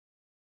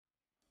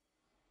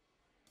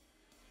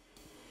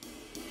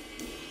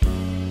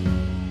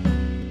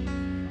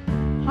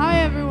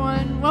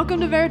welcome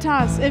to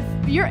Veritas. If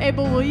you're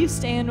able, will you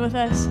stand with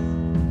us?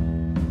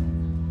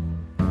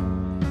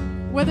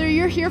 Whether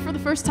you're here for the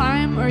first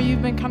time or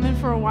you've been coming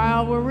for a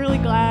while, we're really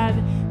glad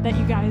that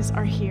you guys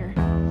are here.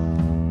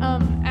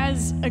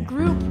 As a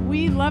group,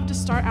 we love to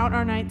start out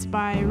our nights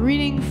by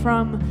reading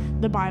from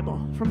the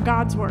Bible, from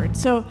God's Word.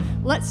 So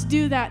let's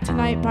do that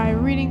tonight by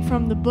reading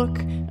from the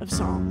book of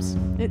Psalms.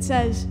 It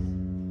says,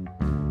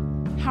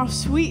 "How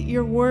sweet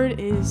your word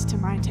is to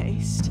my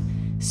taste,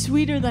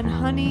 sweeter than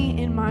honey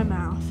in my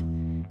mouth.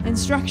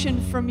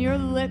 Instruction from your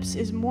lips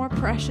is more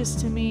precious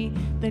to me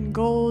than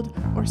gold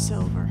or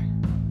silver.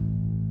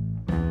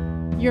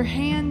 Your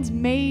hands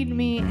made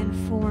me and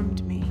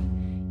formed me.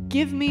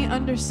 Give me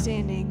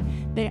understanding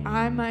that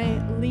I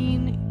might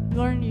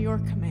learn your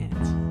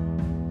commands."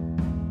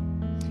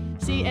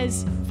 See,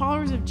 as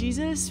followers of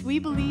Jesus, we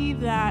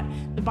believe that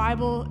the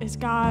Bible is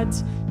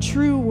God's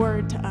true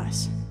word to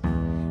us.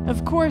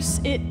 Of course,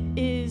 it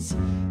is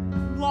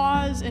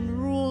laws and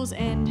rules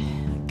and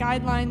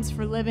guidelines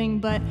for living,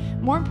 but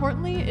more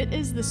importantly, it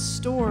is the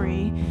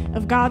story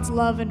of God's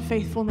love and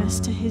faithfulness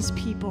to his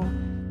people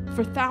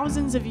for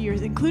thousands of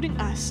years, including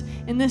us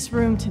in this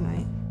room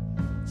tonight.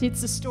 See,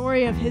 it's the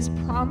story of his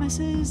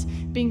promises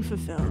being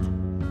fulfilled.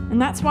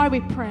 And that's why we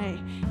pray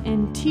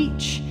and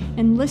teach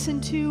and listen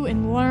to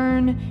and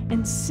learn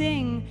and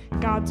sing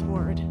God's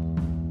word.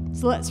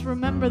 So let's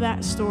remember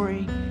that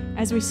story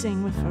as we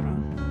sing with Photon.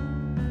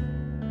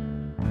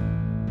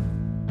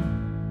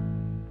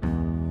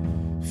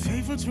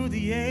 Faithful through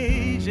the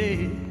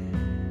ages,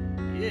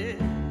 yeah.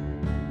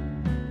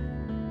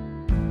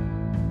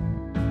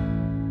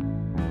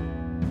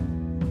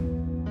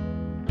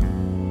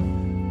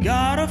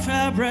 God of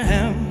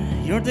Abraham,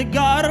 you're the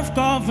God of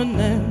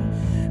covenant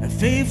and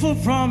faithful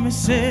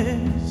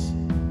promises.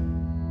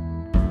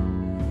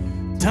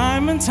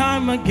 Time and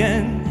time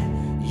again,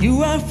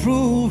 you have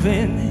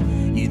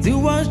proven you do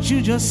what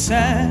you just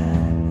said.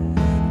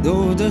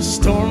 Though the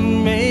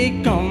storm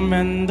may come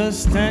and the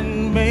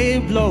stand may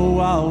blow,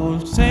 I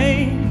will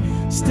stay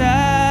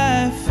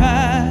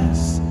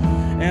steadfast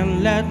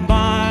and let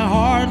my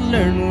heart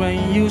learn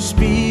when you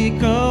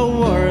speak a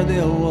word,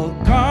 it will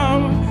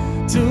come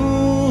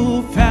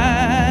to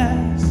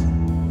pass.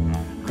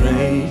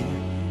 Great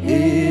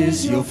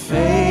is your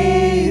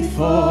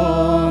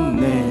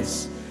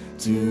faithfulness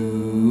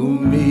to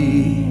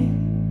me.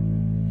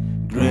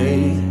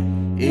 Great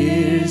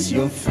is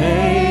your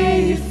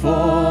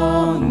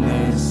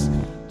faithfulness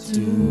to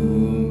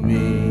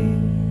me.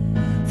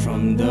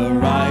 From the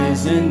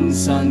rising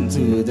sun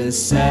to the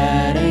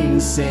setting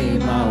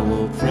same, I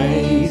will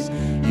praise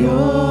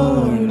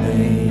your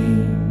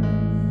name.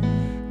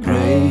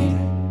 Great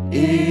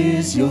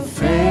is your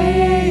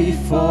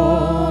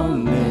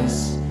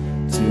faithfulness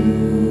to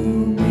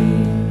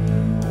me.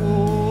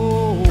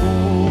 Oh,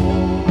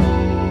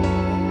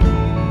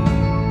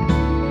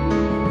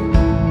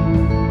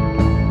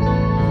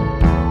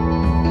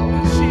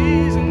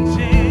 season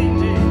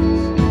changes,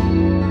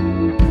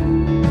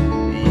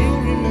 you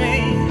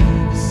remain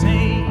the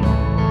same.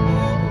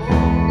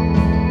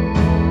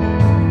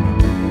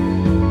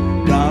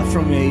 God,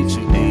 from age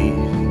to age,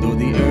 though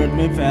the earth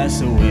may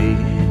pass away,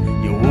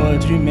 your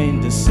words remain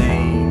the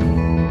same.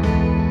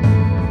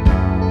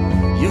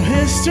 Your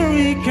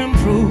history can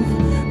prove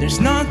there's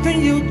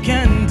nothing you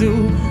can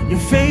do.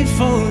 You're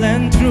faithful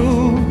and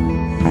true.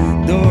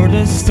 Though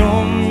the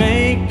storm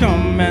may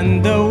come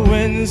and the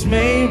winds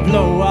may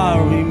blow,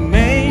 I'll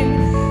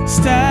remain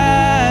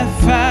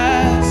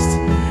steadfast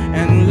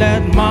and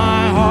let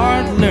my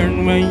heart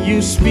learn when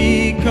you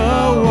speak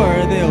a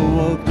word, it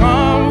will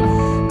come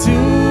to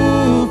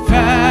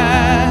pass.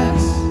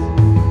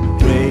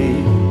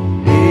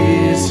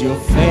 Your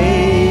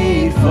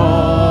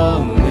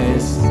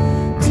faithfulness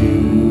to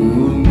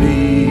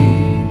me.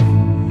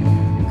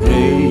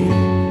 Great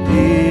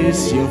is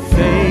your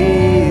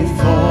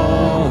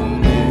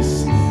faithfulness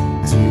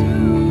to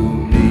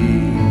me.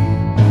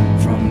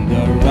 From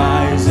the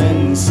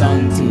rising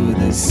sun to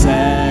the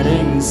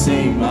setting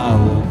same, I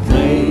will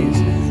praise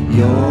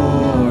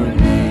your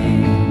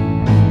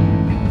name.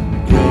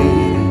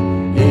 Great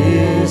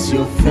is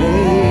your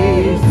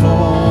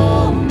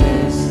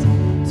faithfulness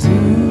to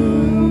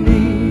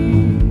me.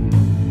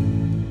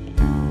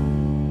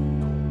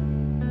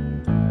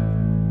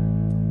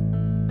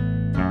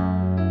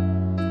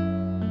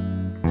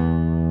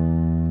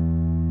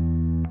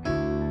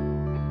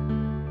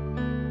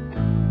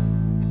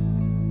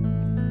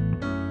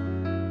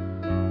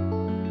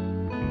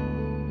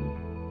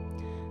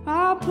 I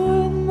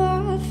put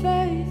my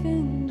faith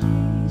in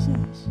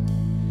Jesus,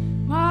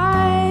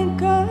 my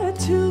anchor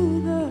to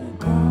the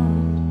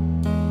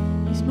ground.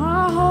 He's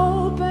my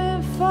hope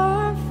and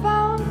firm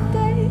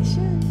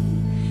foundation.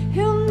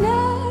 He'll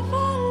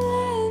never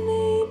let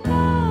me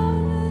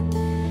down.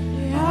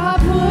 Yeah, I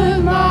put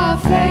my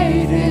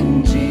faith in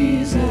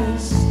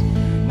Jesus,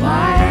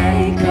 my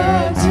anchor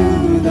to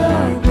the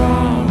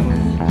ground.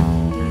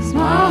 He's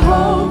my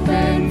hope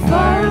and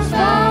firm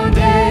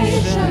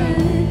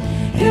foundation.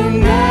 He'll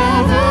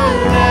never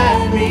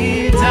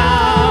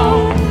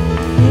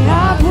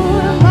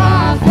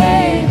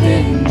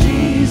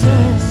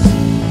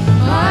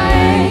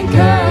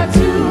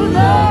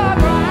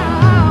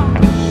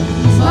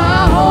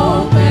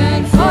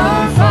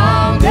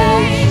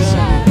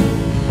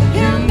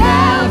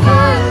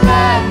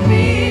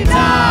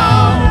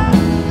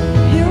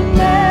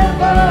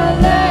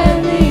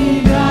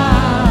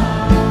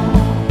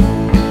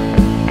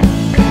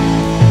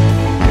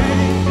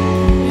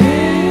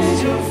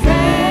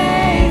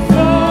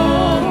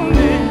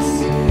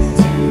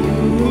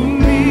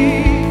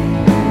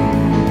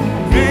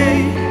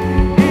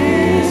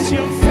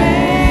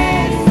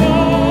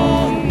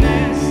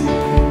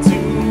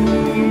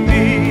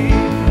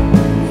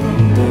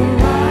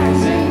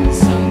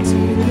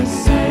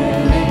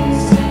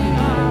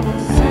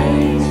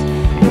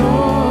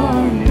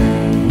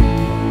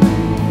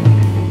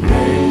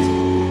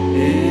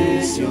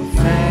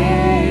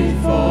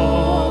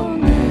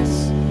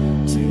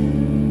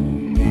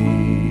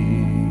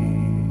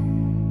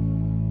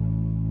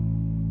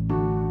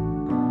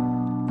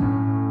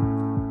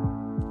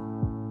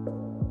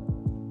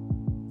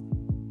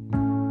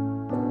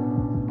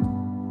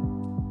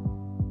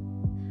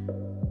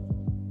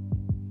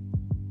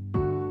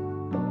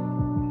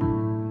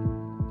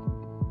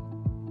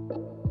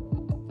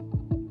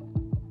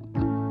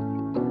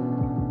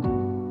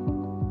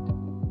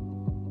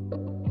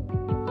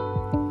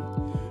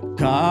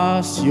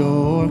cast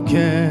your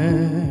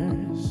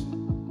cares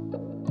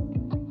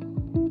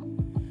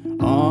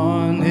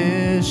on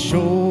his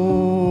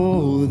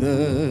shoulders.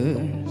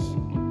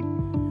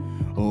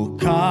 Oh,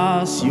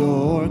 cast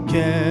your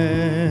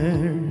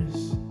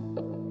cares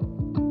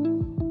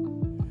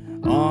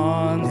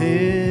on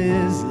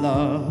his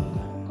love.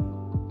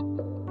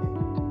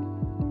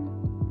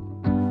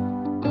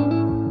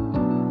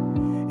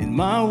 In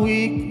my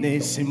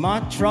weakness, in my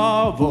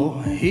trouble,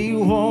 he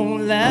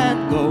won't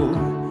let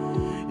go.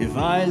 If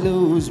I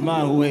lose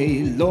my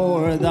way,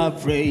 Lord, I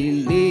pray,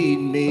 lead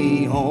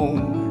me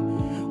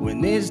home.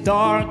 When it's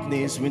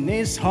darkness, when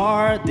it's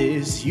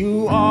hardest,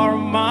 you are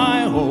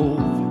my hope.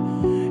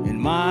 In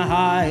my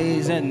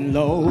highs and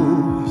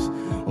lows,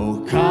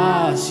 oh,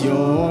 cast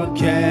your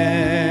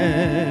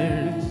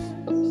cares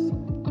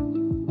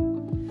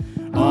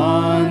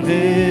on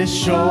his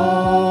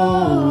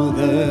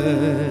shoulders.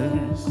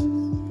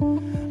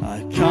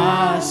 I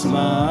cast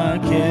my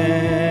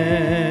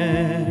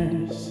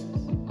cares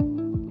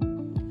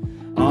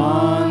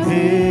on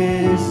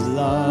his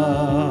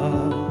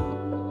love.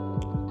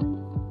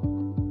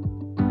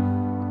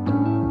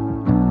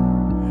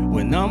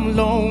 When I'm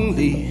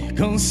lonely,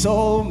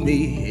 console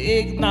me,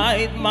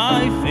 ignite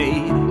my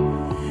faith.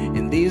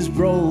 In these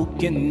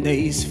broken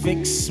days,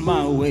 fix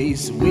my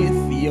ways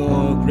with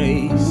your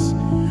grace.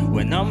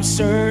 When I'm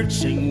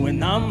searching,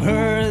 when I'm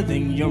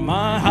hurting, you're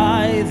my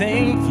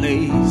hiding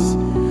place.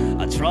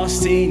 I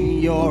trust in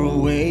your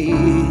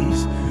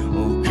ways.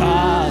 Oh,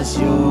 cast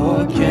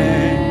your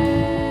care.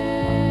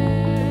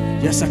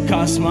 Yes, I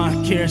cast my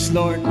cares,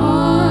 Lord,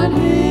 on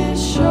his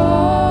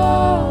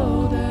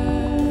shoulder.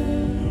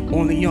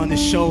 Only on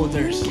his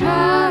shoulders.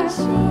 Cast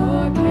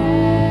your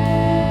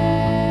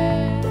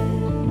care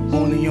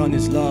Only on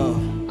his love.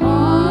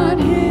 on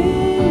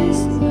his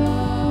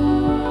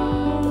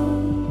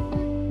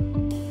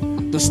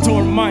love. The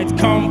storm might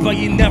come, but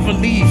he never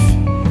leave.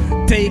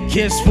 Take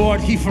his word,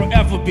 he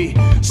forever be.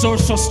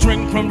 Source of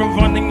strength when we're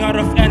running out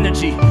of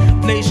energy.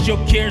 Place your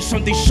cares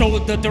on the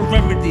shoulder, the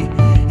remedy.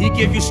 He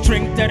give you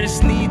strength that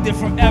is needed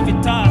for every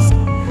task.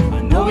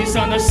 I know he's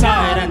on our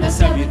side and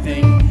that's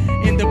everything.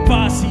 In the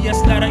past, he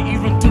has led us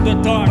even to the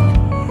dark.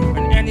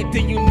 And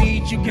anything you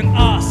need, you can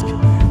ask.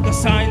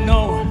 Cause I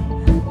know,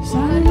 So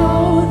I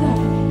know that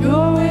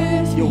you're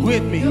with me. you're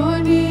with me. You're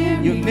near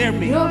me. You're near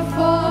me. You're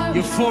for me.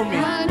 You're for me.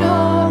 I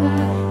know that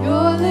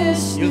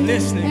you're You're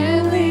listening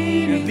and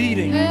and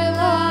leading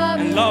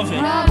and and loving.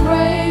 I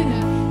pray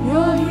that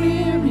you'll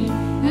hear me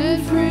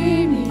and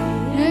free me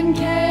and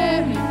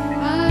carry me. I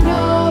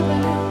know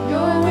that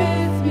you're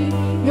with me.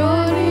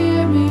 You're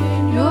near me.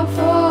 You're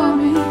for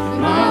me.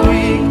 My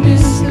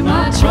weakness and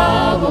my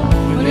trouble,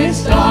 when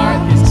it's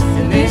darkest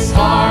and it's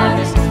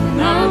hardest, when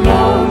I'm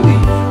lonely,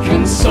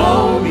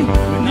 console me.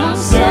 When I'm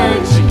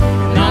searching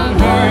and I'm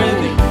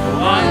hurting,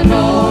 oh, I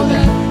know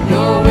that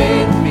you're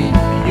with me.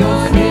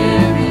 You're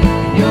near me.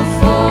 You're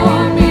for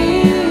me,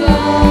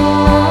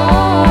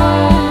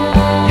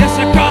 Lord. Yes,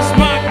 I cast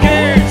my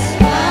cares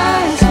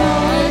Cast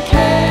your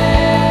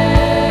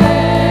care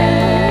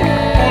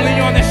only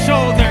on his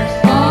shoulders.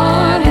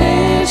 on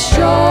his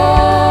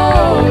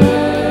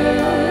shoulder.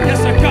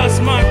 Yes, I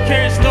cast my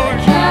cares, Lord,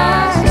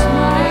 Cast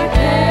my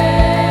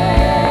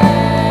care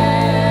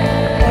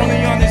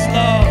only on his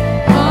love.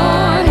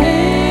 on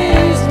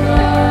his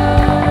love.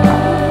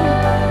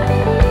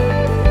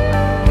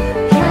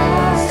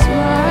 Cast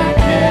my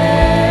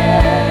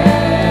care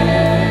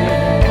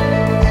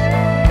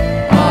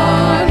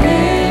on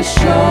his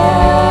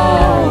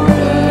shoulder.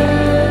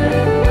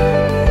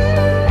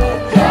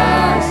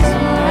 Cast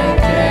my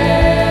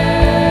care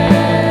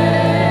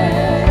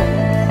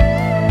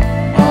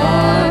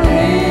on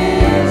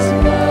his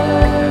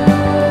love.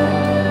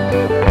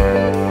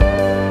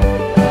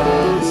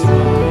 Cast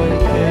my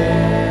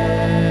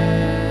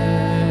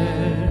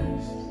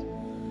cares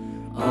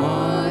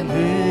on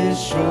his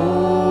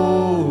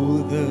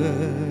shoulders.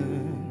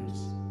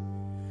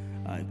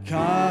 I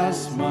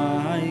cast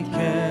my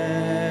cares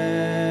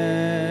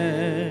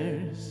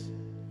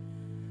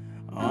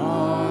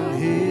on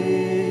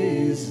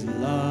his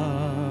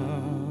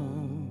love.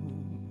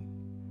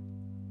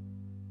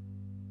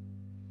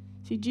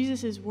 See,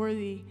 Jesus is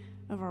worthy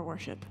of our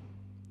worship.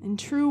 And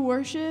true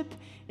worship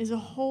is a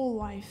whole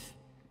life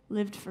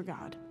lived for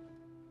God.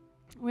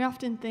 We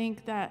often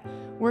think that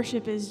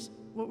worship is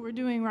what we're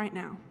doing right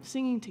now,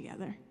 singing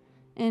together.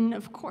 And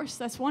of course,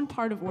 that's one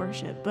part of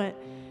worship, but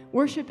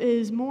worship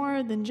is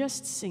more than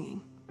just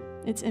singing.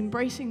 It's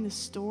embracing the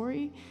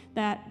story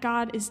that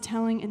God is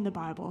telling in the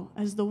Bible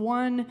as the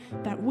one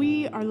that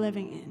we are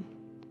living in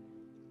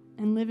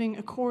and living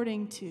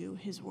according to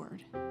his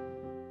word.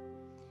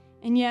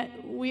 And yet,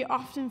 we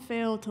often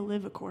fail to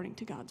live according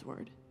to God's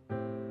word.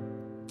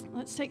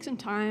 Let's take some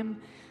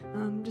time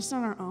just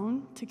on our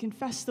own to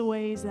confess the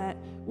ways that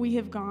we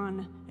have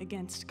gone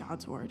against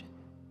God's word.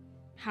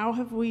 How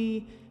have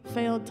we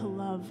failed to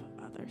love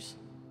others?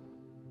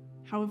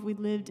 How have we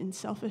lived in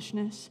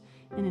selfishness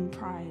and in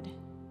pride?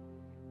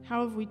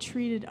 How have we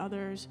treated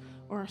others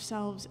or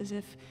ourselves as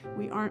if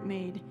we aren't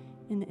made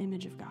in the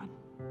image of God?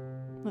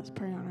 Let's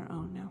pray on our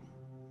own now.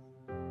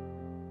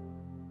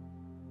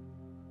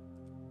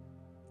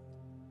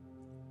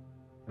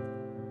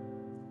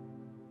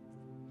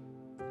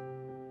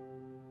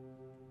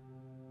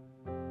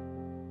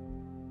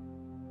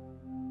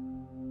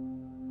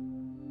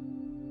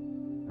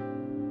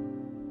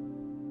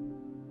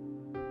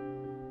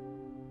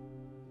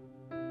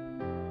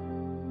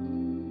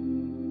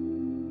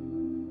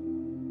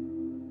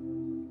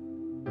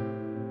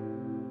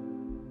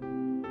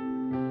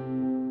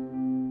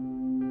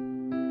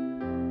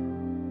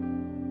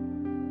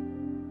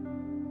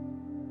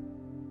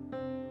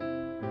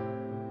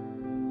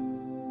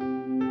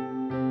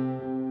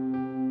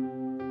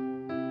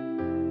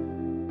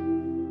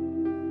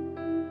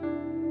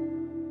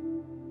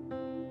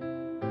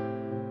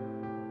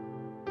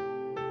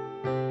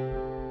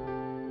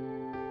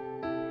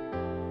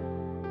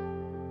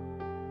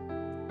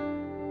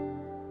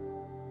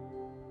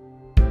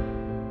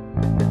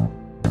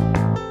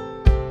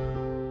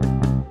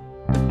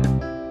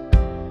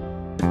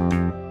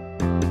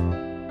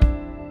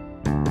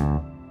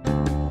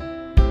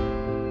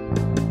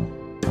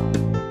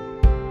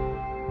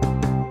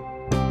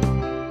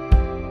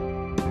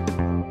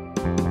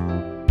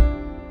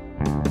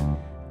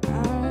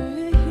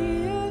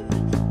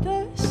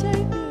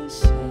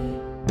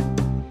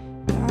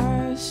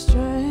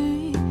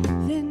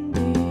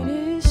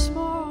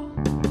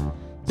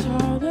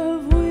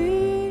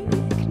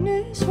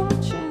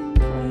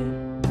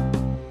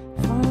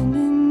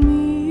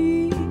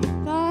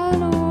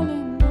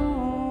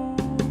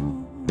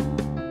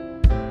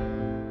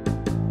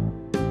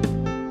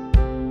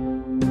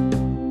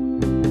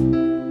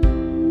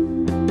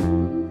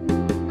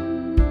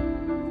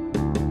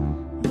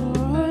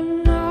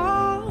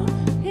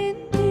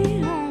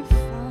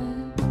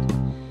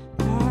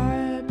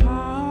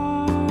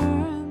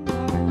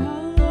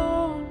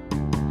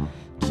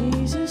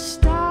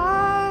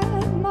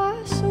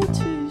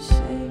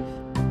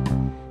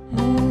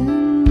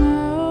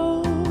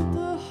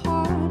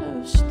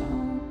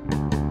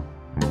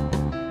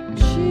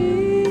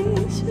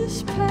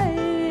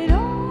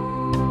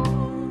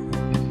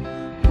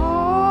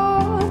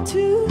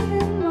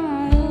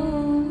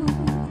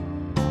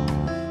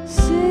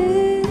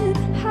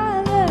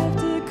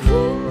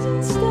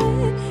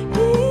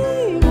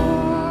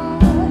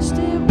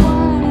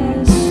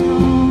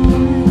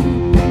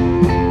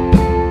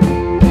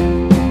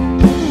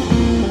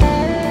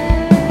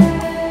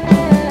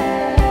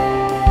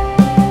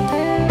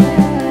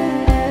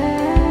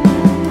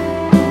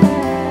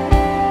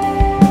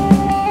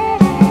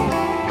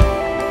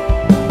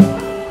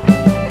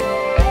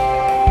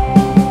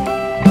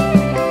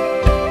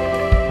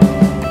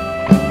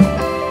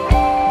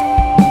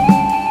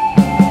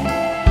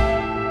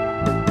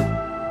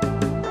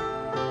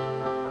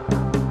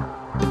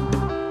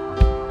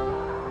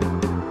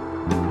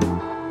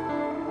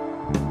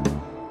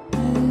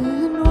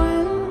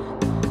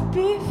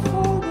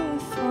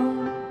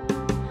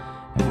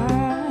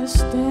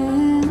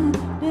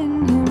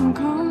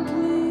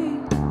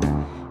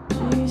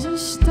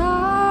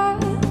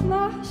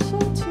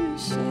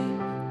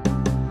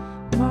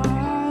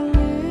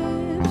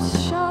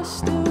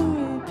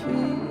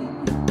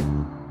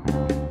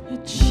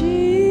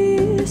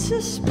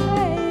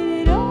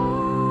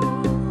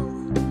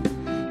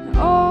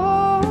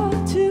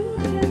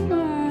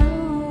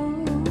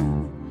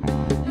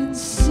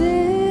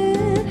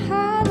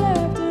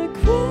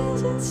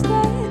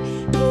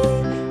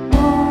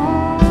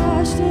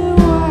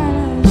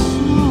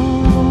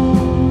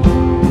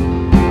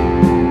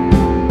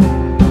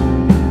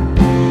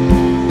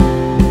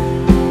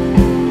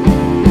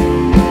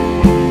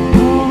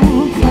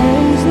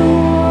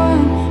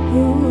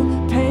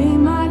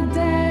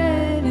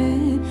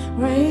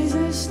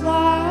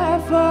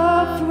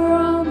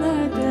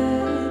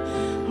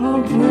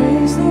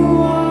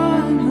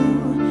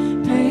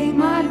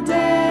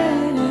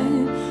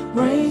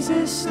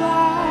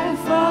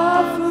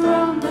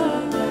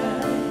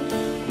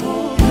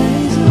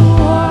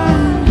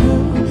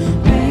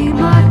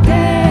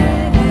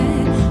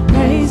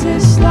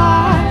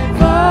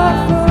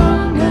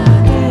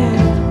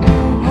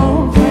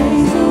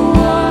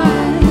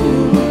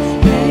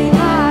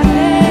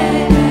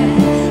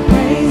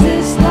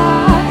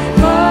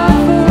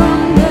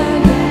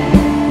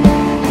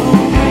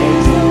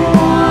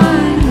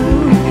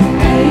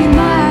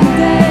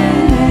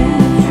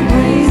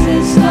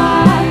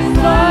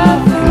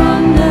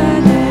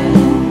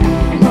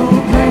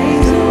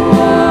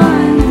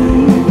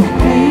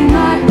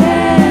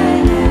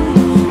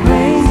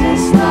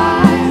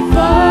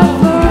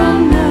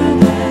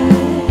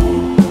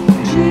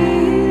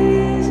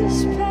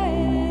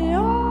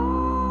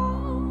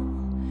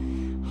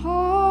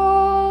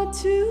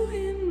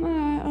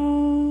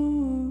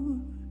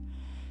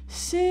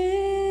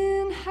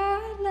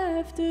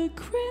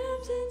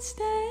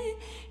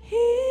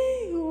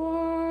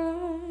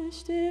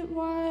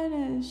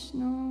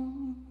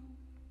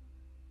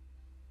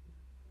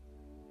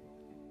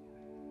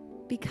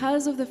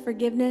 Because of the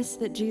forgiveness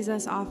that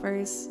Jesus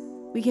offers,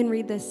 we can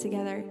read this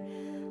together.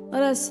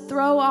 Let us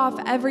throw off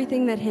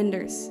everything that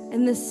hinders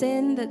and the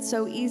sin that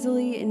so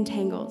easily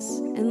entangles,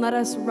 and let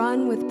us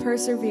run with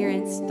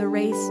perseverance the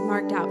race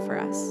marked out for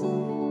us,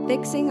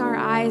 fixing our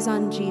eyes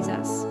on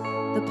Jesus,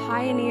 the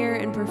pioneer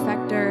and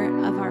perfecter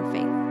of our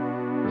faith.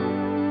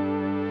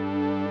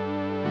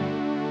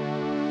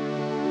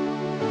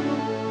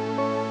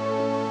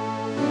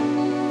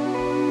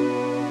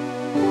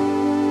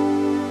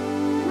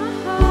 My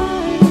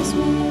heart is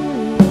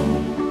weary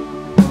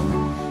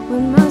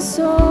when my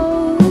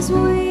soul is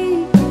weak,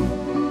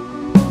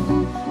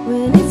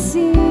 when it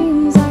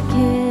seems I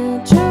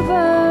can't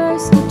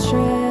traverse the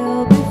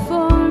trail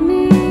before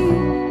me.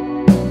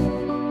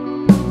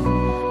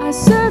 I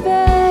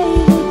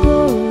survey the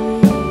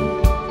glory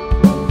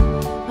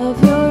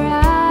of your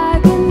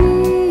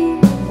agony,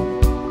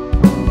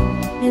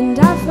 and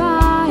I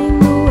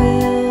find the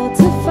will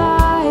to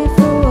fight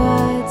for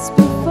what's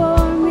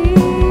before me.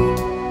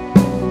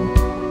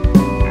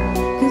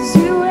 'Cause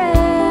you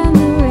ran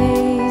the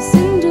race,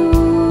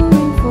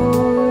 enduring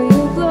for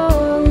your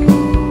glory.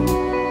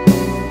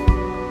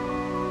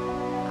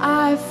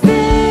 I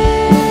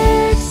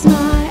fix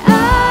my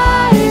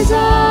eyes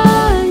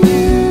on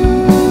you,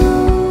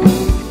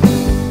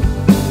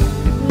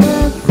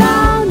 the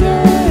founder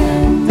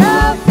and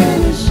the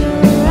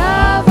finisher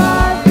of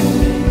our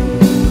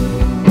faith.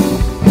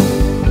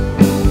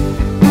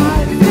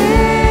 I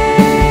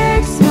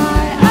fix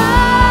my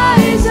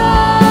eyes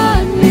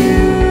on you,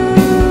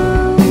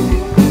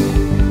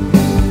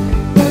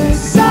 the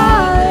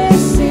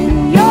solace in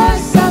your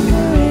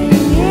suffering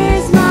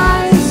is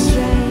my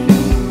strength.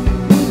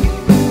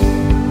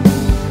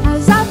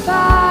 As I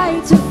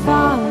fight to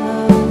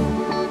follow,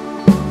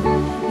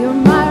 you're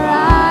my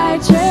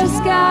righteous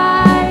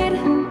guide,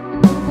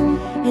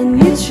 and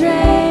you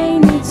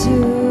train me to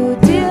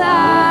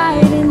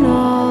delight in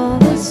all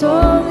that's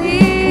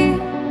holy.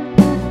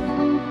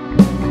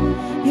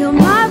 You're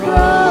my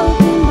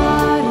broken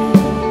body,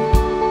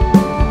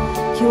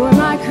 you're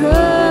my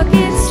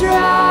crooked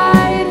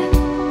stride.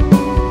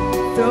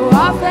 Throw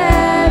off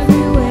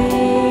every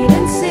weight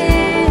and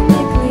sin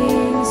that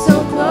clings so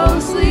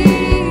closely.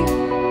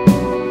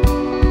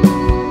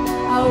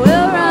 I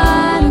will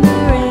run the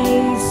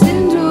race,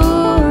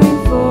 enduring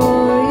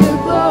for your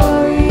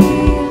glory.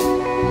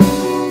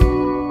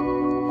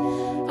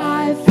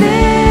 I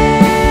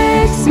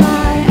fix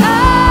my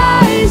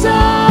eyes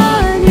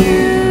on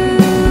you,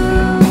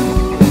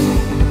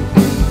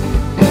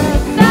 the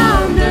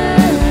founder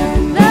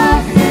and the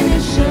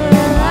finisher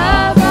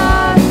of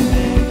our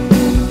faith.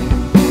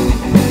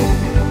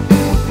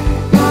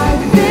 I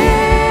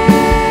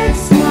fix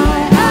my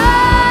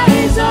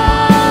eyes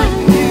on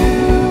you,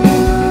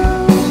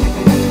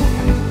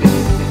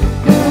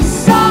 the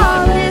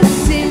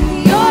solace in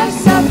your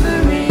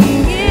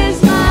suffering is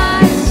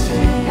my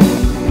strength.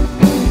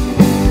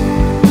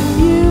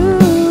 You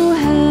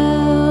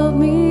help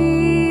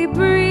me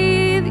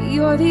breathe,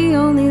 you're the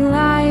only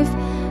life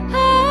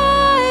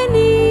I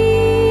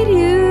need.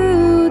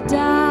 You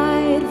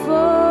died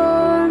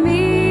for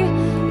me,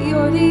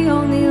 you're the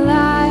only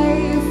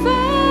life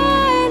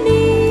I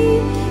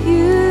need.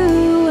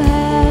 You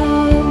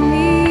help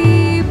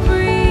me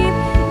breathe,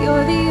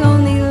 you're the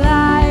only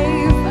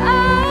life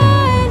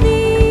I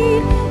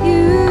need.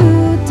 You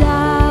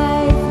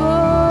died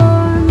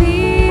for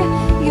me,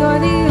 you're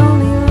the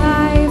only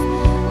life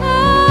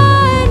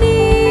I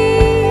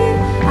need.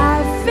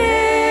 I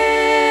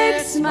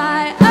fix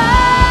my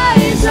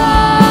eyes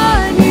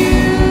on you,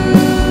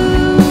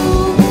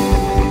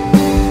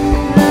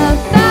 the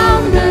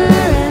founder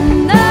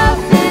and the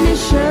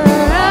finisher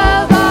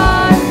of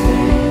our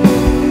faith.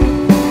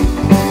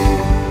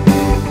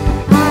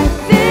 I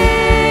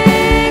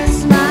fix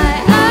my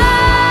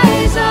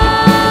eyes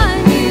on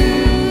you,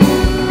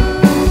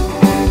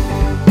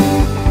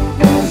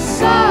 the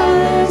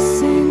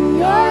solace in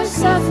your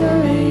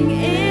suffering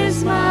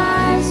is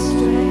my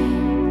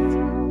strength.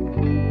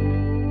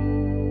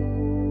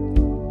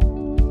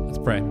 Let's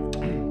pray.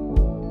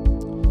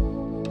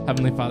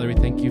 Heavenly Father, we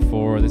thank you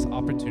for this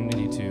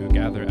opportunity to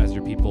gather as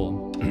your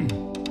people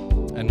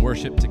and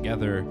worship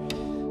together.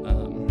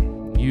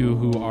 You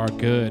who are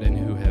good and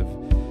who have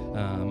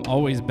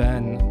always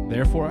been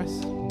there for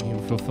us. You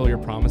fulfill your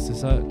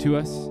promises to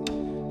us,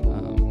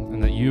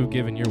 and that you have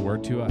given your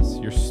word to us,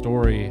 your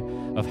story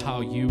of how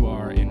you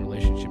are in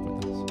relationship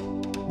with us.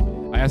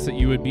 I ask that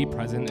you would be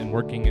present and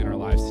working in our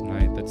lives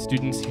tonight, that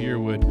students here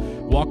would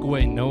walk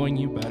away knowing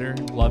you better,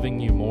 loving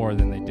you more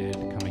than they did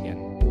coming in.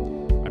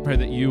 I pray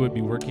that you would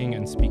be working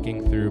and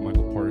speaking through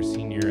Michael Porter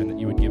Sr., and that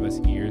you would give us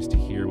ears to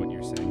hear what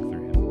you're saying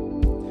through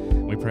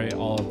him. We pray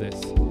all of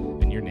this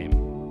in your name.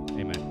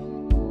 Amen.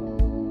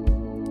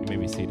 You may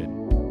be seated.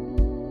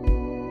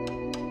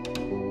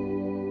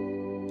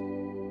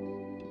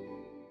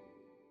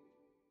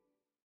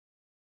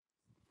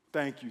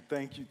 Thank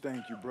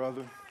you,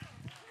 brother.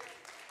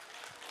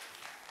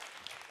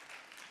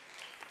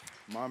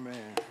 My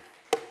man.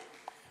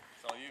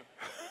 It's all you.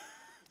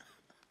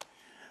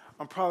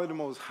 I'm probably the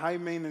most high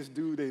maintenance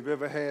dude they've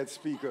ever had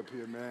speak up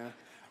here, man.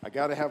 I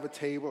got to have a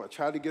table. I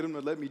tried to get them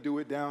to let me do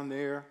it down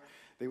there.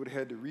 They would have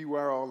had to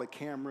rewire all the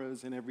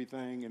cameras and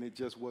everything, and it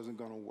just wasn't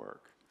going to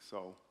work.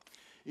 So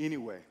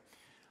anyway,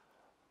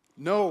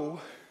 know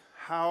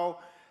how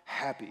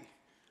happy,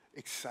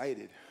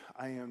 excited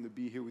I am to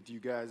be here with you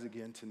guys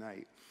again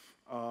tonight.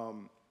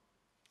 And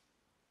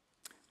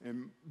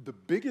the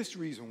biggest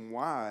reason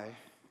why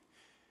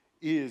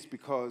is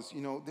because,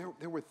 you know, there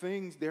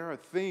are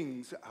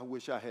things I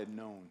wish I had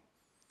known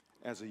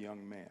as a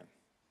young man.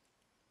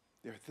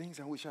 There are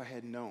things I wish I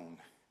had known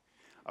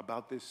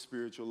about this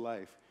spiritual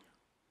life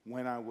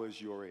when I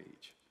was your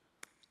age.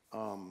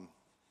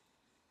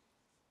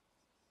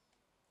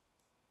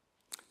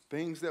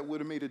 Things that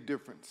would have made a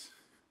difference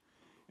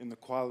in the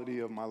quality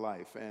of my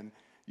life. And,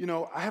 you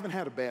know, I haven't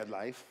had a bad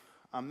life.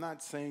 I'm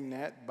not saying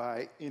that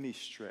by any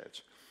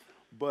stretch.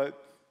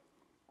 But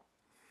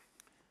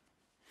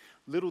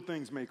little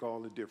things make all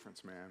the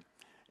difference, man.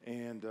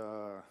 And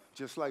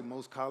just like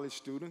most college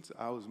students,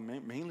 I was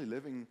mainly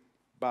living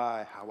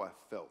by how I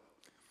felt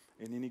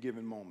in any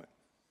given moment.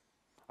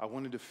 I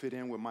wanted to fit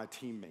in with my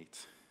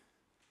teammates.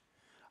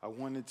 I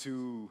wanted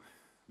to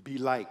be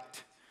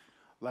liked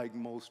like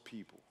most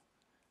people.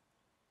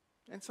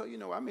 And so, you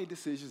know, I made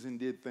decisions and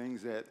did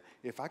things that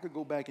if I could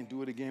go back and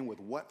do it again with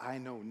what I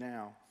know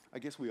now, I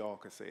guess we all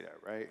could say that,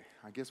 right?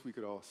 I guess we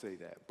could all say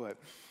that. But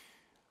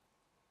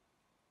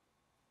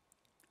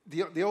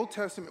the Old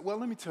Testament, well,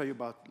 let me tell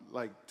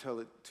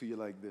it to you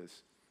like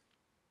this.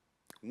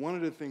 One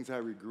of the things I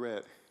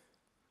regret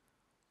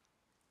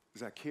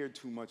is I cared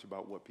too much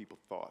about what people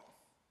thought,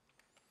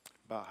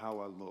 about how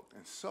I looked.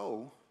 And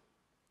so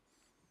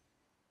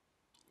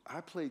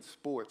I played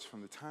sports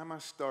from the time I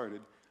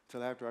started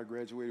till after I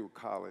graduated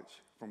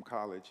from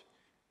college,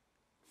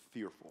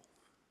 fearful.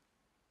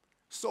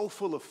 So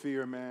full of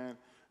fear, man,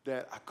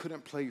 that I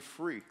couldn't play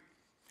free.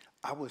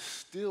 I was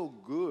still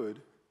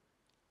good,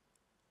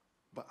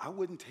 but I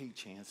wouldn't take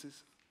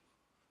chances.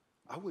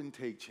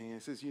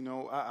 You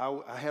know,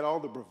 I had all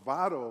the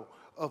bravado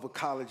of a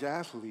college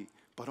athlete,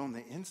 but on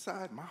the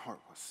inside, my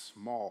heart was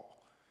small.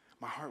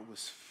 My heart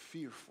was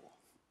fearful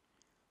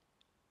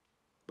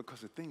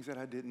because of things that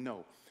I didn't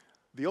know.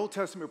 The Old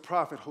Testament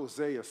prophet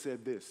Hosea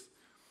said this.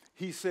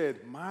 He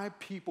said, "My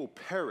people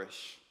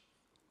perish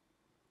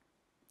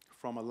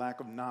from a lack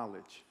of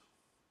knowledge."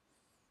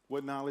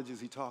 What knowledge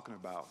is he talking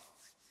about?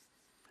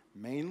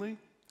 Mainly,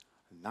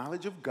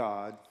 knowledge of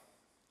God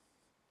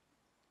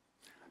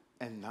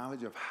and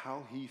knowledge of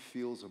how he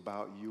feels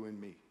about you and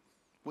me,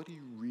 what he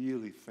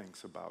really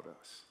thinks about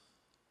us.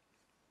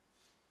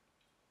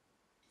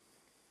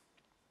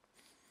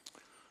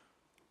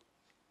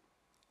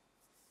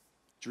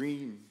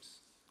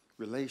 Dreams,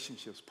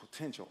 relationships,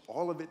 potential,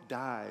 all of it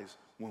dies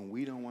when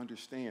we don't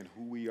understand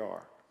who we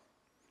are,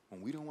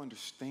 when we don't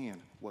understand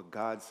what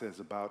God says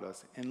about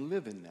us and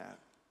live in that.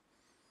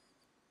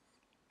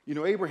 You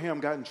know, Abraham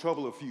got in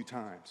trouble a few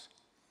times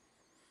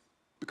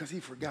because he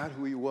forgot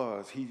who he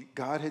was.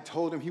 God had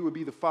told him he would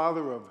be the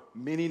father of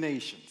many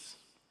nations,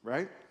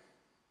 right?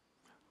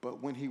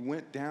 But when he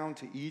went down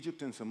to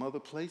Egypt and some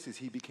other places,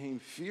 he became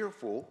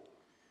fearful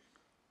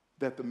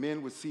that the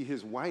men would see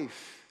his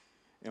wife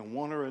and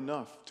want her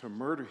enough to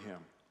murder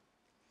him.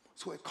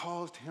 So it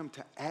caused him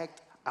to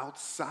act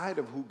outside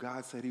of who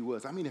God said he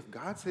was. I mean, if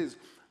God says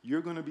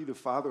you're going to be the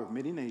father of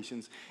many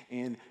nations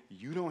and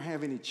you don't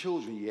have any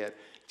children yet,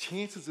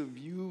 chances of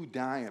you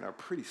dying are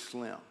pretty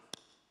slim,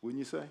 wouldn't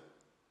you say?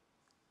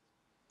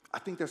 I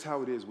think that's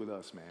how it is with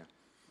us, man.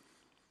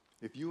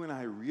 If you and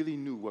I really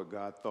knew what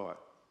God thought,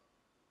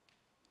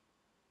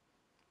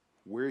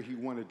 where he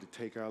wanted to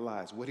take our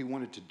lives, what he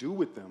wanted to do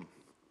with them,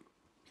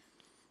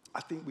 I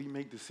think we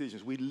make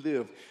decisions. We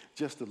live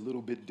just a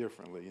little bit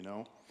differently, you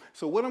know?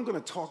 So what I'm going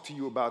to talk to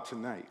you about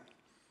tonight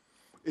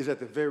is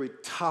at the very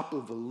top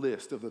of the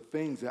list of the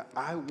things that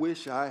I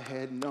wish I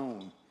had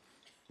known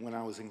when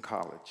I was in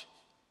college.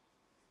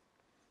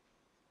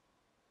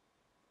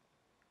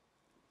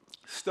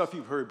 Stuff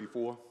you've heard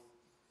before.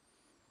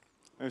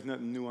 There's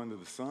nothing new under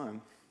the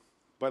sun.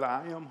 But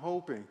I am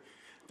hoping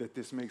that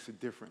this makes a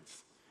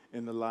difference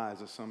in the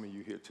lives of some of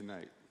you here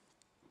tonight.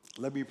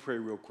 Let me pray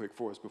real quick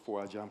for us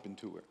before I jump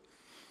into it.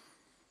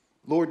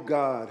 Lord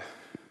God,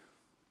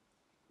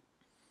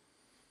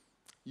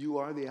 you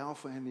are the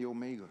Alpha and the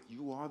Omega.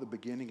 You are the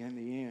beginning and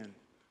the end.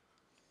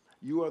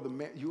 You are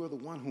the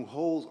one who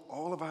holds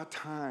all of our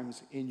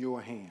times in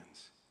your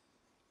hands.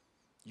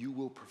 You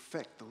will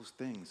perfect those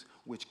things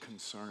which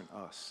concern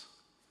us.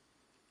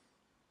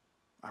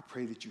 I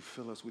pray that you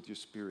fill us with your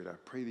Spirit. I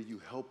pray that you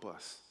help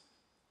us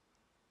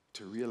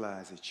to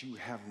realize that you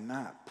have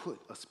not put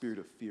a spirit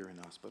of fear in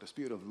us, but a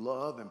spirit of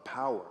love and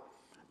power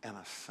and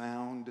a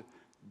sound,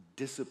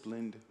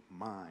 disciplined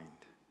mind.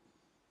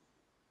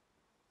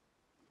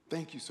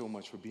 Thank you so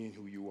much for being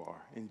who you are.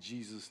 In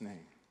Jesus'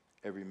 name,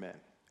 amen,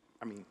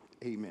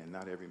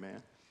 not every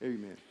man.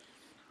 Amen.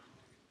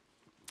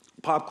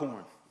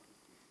 Popcorn.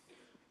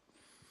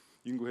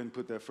 You can go ahead and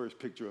put that first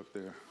picture up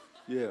there.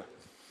 Yeah.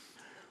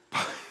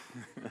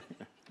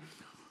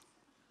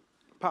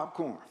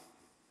 Popcorn.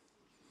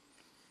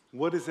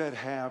 What does that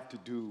have to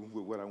do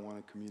with what I want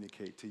to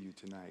communicate to you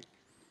tonight?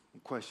 The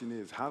question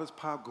is, how does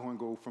popcorn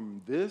go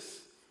from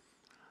this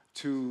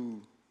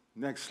to,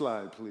 next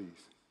slide, please,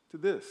 to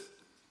this?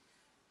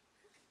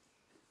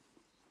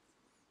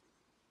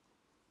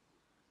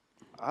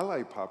 I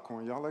like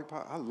popcorn. Y'all like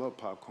popcorn? I love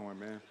popcorn,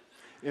 man.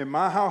 In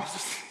my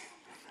house,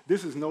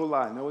 this is no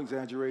lie, no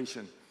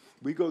exaggeration.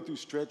 We go through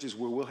stretches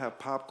where we'll have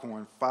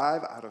popcorn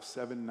 5 out of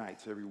 7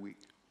 nights every week.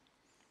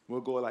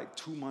 We'll go like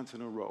 2 months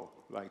in a row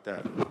like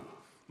that.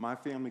 My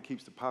family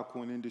keeps the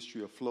popcorn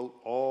industry afloat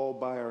all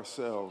by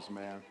ourselves,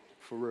 man,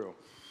 for real.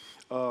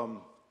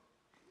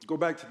 Go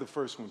back to the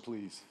first one,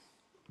 please.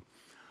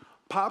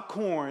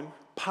 Popcorn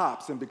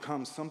pops and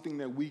becomes something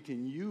that we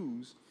can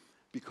use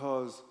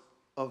because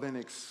of an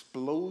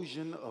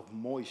explosion of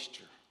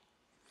moisture.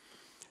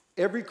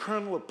 Every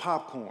kernel of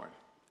popcorn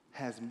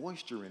has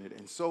moisture in it,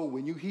 and so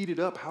when you heat it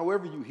up,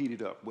 however you heat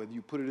it up, whether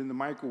you put it in the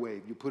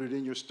microwave, you put it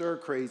in your stir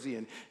crazy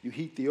and you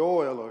heat the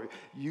oil, or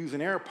you use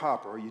an air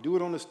popper, or you do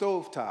it on the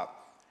stovetop,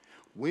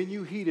 when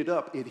you heat it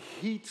up, it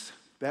heats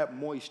that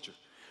moisture.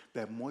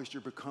 That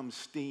moisture becomes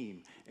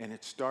steam, and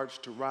it starts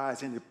to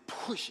rise, and it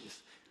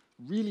pushes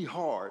really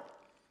hard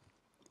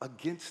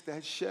against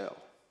that shell.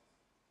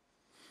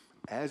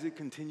 As it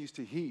continues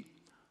to heat,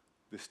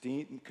 the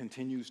steam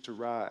continues to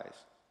rise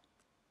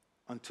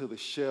until the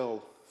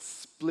shell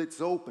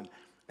splits open,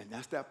 and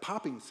that's that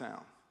popping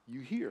sound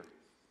you hear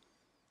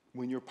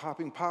when you're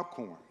popping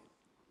popcorn.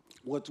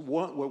 What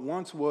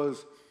once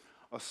was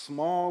a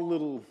small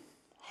little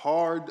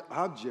hard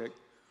object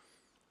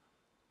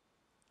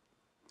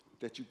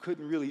that you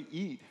couldn't really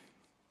eat,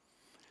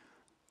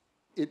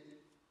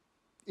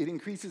 it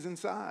increases in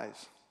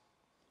size.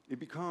 It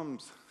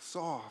becomes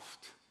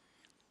soft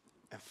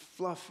and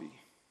fluffy.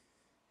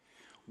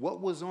 What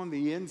was on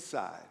the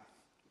inside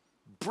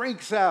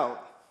breaks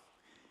out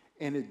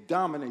and it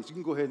dominates. You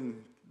can go ahead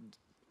and,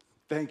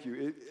 thank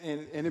you,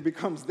 and it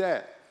becomes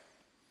that.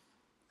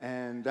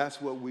 And that's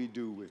what we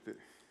do with it.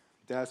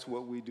 That's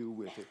what we do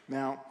with it.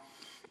 Now,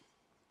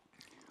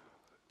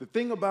 the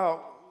thing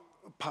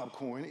about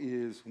popcorn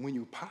is when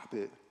you pop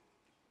it,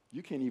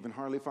 you can't even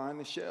hardly find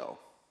the shell.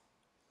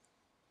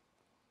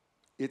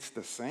 It's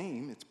the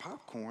same, it's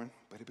popcorn,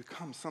 but it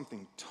becomes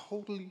something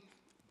totally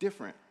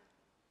different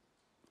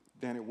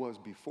than it was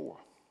before.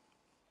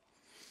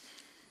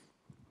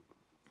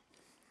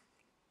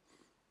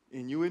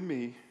 In you and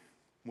me,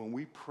 when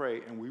we pray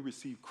and we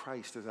receive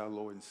Christ as our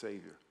Lord and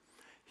Savior,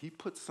 He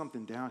puts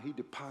something down, He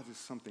deposits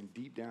something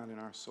deep down in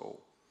our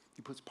soul.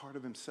 He puts part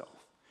of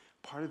Himself,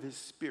 part of His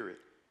Spirit,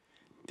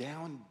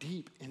 down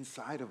deep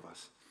inside of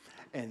us.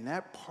 And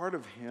that part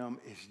of Him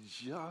is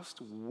just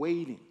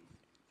waiting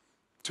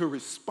to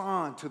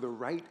respond to the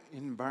right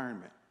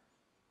environment.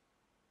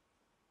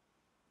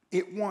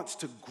 It wants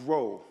to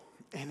grow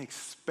and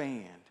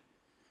expand.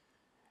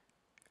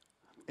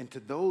 And to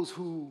those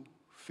who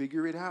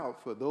figure it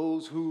out, for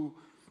those who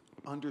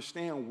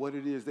understand what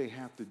it is they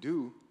have to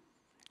do,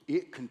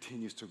 it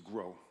continues to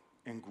grow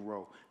and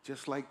grow,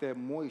 just like that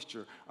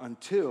moisture,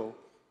 until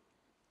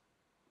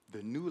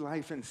the new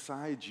life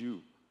inside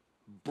you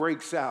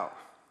breaks out.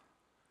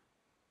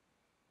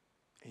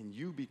 And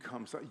you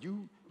become,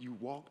 you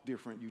walk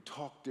different, you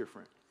talk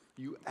different,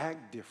 you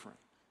act different.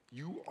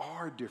 You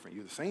are different.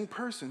 You're the same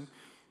person,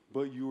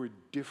 but you are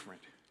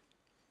different.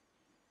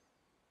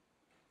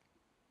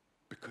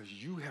 Because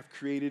you have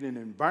created an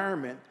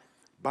environment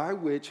by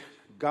which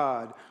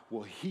God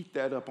will heat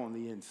that up on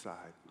the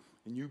inside,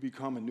 and you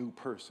become a new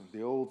person.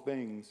 The old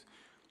things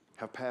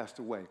have passed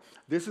away.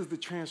 This is the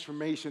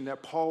transformation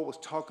that Paul was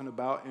talking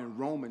about in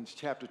Romans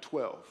chapter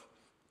 12,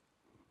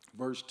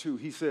 verse 2.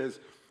 He says,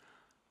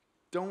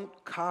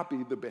 don't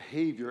copy the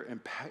behavior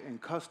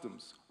and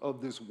customs of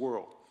this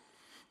world,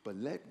 but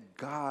let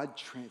God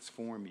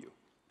transform you.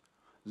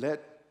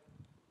 Let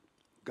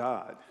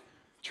God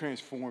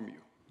transform you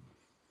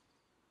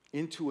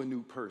into a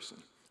new person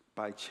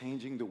by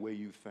changing the way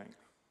you think.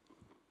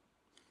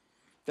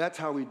 That's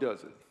how He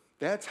does it.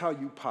 That's how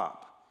you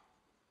pop.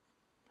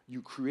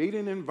 You create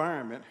an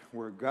environment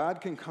where God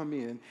can come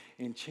in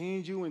and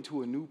change you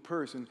into a new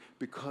person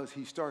because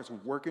He starts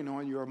working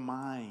on your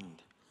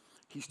mind.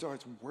 He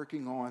starts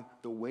working on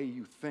the way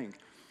you think.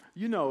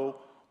 You know,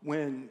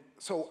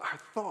 so our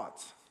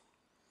thoughts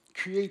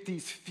create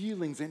these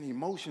feelings and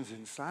emotions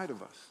inside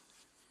of us.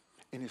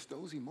 And it's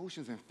those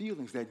emotions and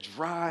feelings that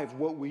drive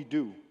what we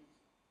do.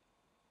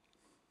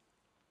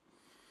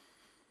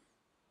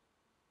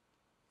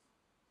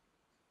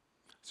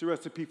 It's a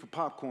recipe for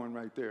popcorn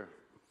right there.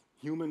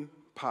 Human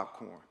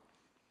popcorn.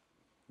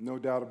 No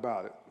doubt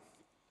about it.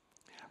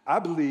 I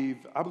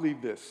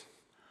believe this.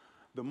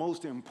 The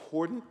most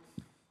important,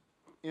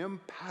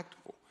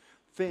 impactful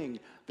thing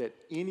that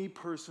any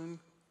person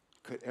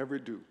could ever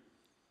do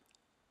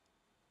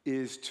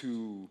is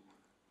to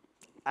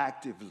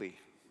actively,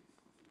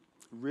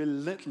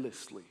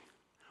 relentlessly,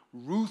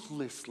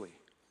 ruthlessly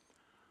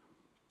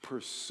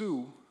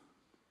pursue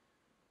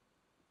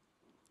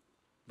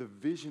the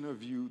vision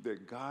of you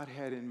that God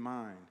had in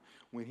mind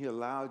when He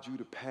allowed you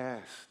to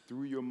pass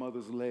through your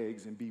mother's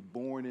legs and be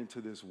born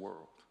into this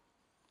world.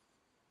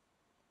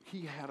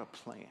 He had a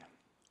plan.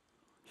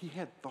 He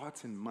had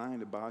thoughts in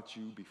mind about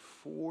you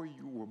before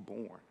you were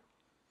born.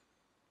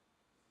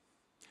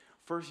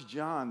 1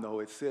 John,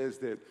 though, it says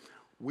that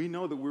we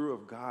know that we're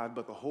of God,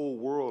 but the whole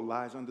world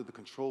lies under the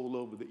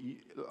control of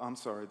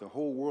the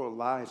whole world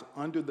lies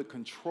under the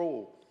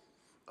control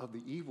of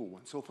the evil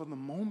one. So from the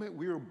moment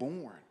we're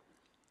born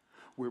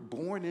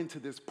into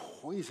this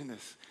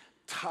poisonous,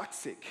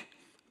 toxic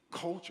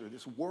culture,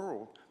 this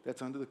world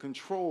that's under the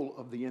control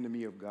of the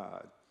enemy of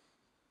God.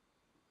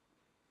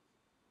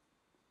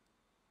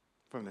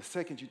 From the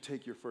second you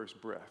take your first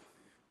breath,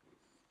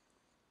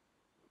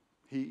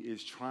 he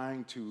is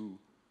trying to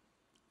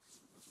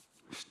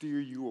steer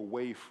you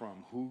away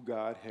from who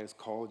God has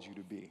called you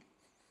to be.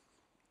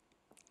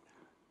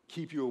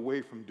 Keep you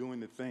away from doing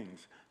the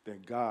things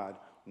that God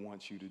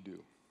wants you to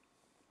do.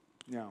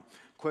 Now,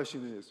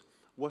 question is,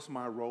 what's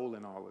my role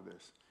in all of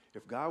this?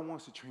 If God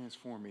wants to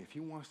transform me, if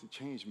he wants to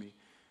change me,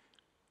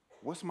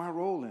 what's my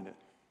role in it?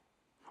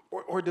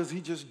 Or does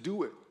he just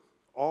do it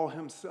all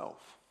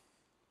himself?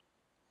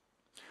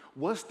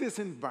 What's this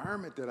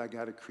environment that I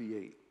got to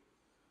create?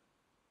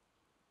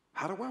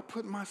 How do I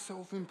put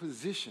myself in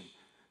position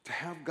to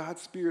have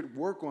God's Spirit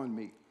work on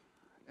me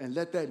and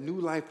let that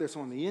new life that's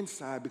on the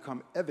inside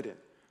become evident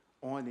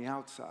on the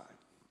outside?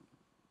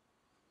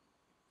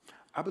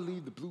 I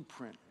believe the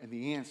blueprint and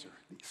the answer,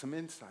 some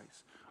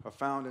insights, are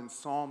found in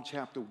Psalm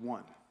chapter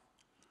 1,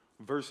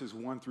 verses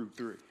 1 through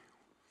 3.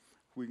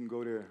 We can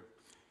go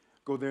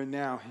there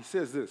now. He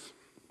says this.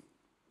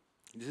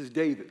 This is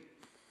David.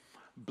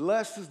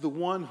 Blessed is the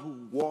one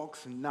who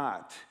walks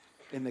not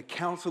in the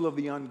counsel of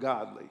the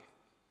ungodly,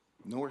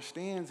 nor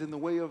stands in the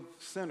way of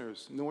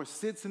sinners, nor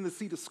sits in the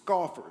seat of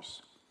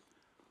scoffers.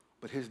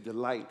 But his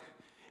delight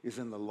is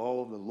in the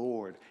law of the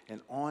Lord, and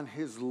on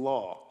his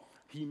law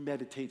he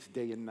meditates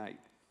day and night.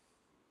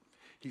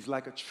 He's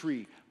like a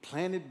tree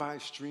planted by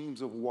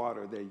streams of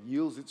water that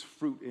yields its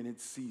fruit in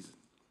its season.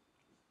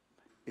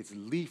 Its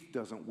leaf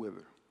doesn't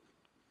wither.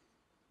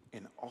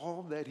 In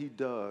all that he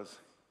does,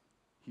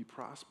 he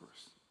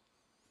prospers.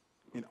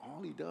 In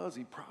all he does,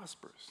 he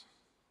prospers.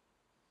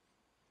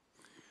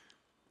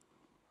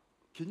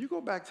 Can you go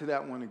back to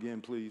that one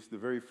again, please? The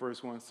very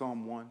first one,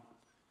 Psalm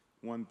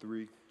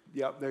 1:3.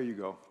 Yep, there you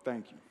go.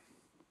 Thank you.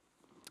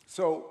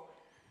 So,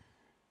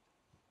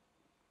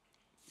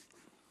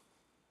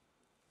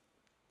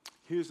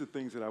 here's the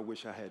things that I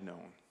wish I had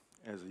known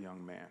as a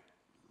young man.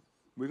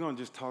 I'm going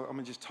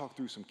to just talk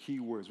through some key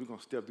words. We're going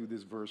to step through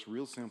this verse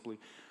real simply.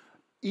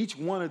 Each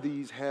one of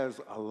these has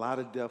a lot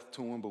of depth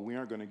to them, but we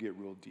aren't going to get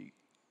real deep.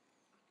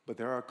 But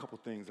there are a couple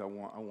things I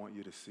want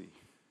you to see.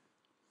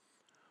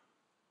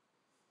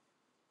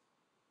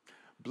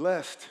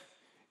 Blessed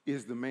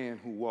is the man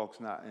who walks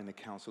not in the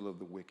counsel of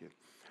the wicked.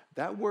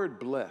 That word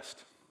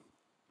blessed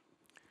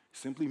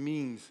simply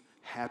means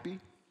happy,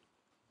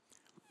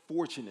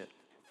 fortunate,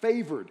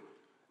 favored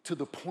to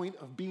the point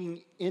of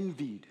being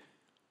envied.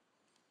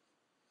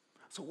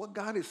 So what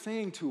God is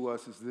saying to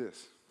us is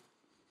this.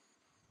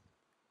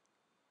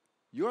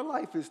 Your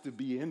life is to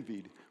be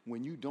envied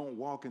when you don't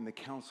walk in the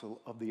counsel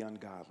of the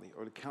ungodly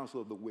or the counsel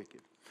of the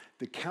wicked.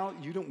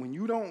 When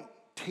you don't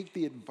take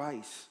the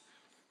advice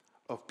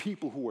of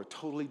people who are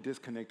totally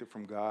disconnected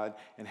from God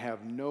and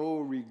have no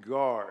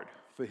regard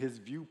for his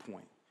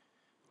viewpoint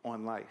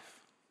on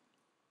life.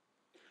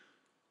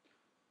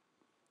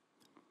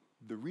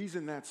 The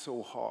reason that's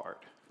so hard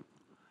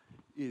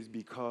is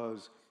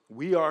because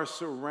we are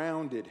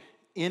surrounded,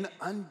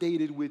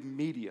 inundated with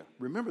media.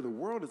 Remember, the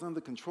world is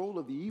under control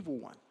of the evil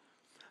one.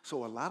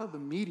 So a lot of the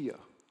media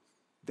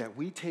that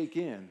we take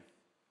in,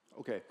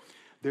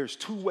 there's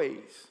two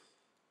ways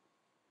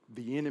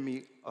the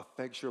enemy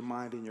affects your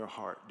mind and your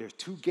heart. There's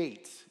two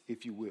gates,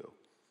 if you will.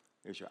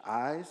 There's your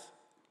eyes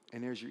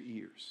and there's your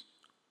ears.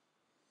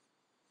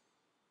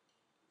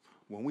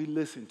 When we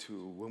listen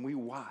to, when we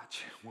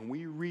watch, when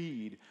we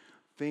read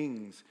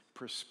things,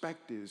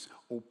 perspectives,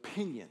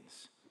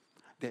 opinions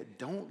that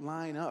don't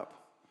line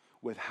up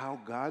with how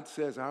God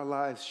says our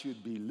lives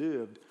should be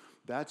lived,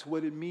 that's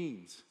what it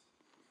means.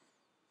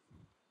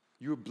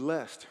 You're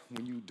blessed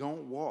when you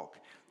don't walk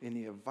in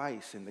the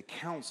advice and the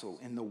counsel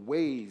and the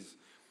ways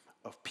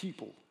of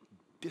people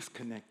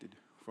disconnected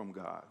from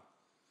God.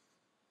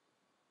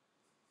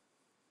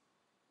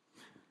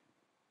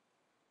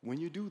 When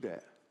you do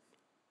that,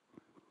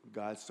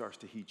 God starts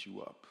to heat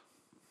you up.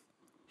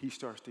 He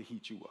starts to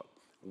heat you up.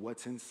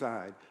 What's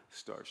inside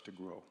starts to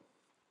grow.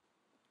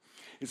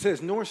 It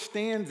says, nor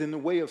stands in the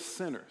way of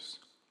sinners.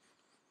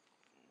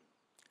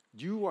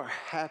 You are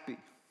happy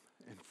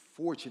and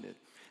fortunate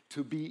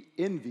to be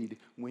envied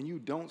when you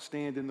don't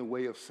stand in the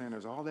way of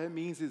sinners. All that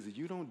means is that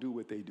you don't do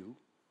what they do.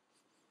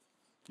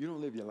 You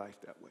don't live your life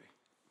that way.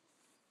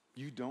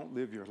 You don't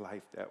live your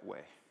life that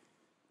way.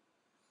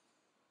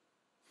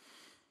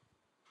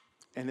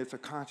 And it's a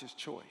conscious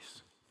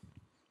choice.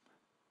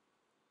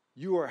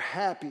 You are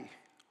happy,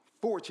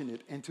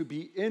 fortunate, and to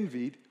be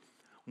envied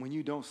when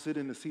you don't sit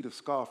in the seat of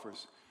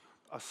scoffers.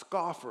 A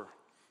scoffer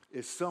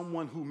is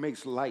someone who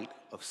makes light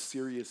of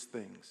serious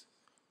things.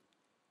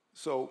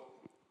 So,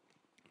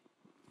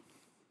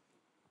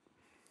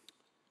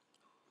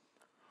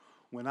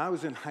 When I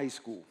was in high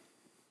school,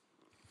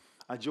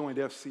 I joined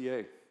FCA.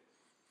 And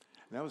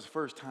that was the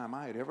first time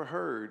I had ever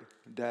heard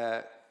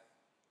that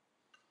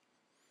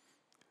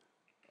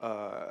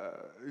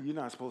you're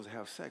not supposed to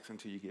have sex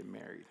until you get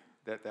married.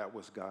 That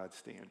was God's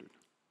standard,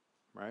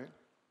 right?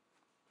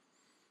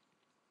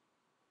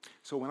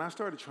 So when I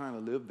started trying to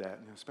live that,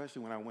 and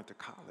especially when I went to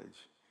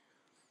college,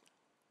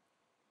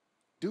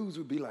 dudes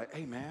would be like,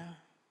 hey, man,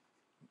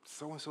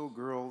 so-and-so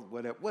girl,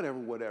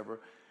 whatever.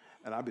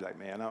 And I'd be like,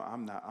 man,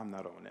 I'm not on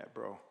that,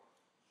 bro.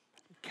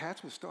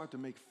 Cats would start to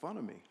make fun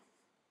of me.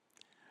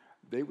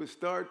 They would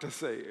start to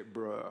say,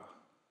 bruh,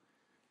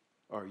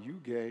 are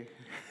you gay?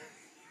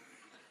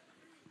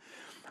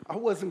 I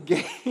wasn't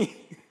gay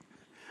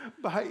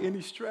by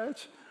any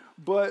stretch,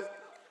 but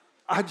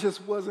I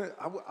just wasn't.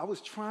 I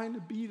was trying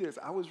to be this.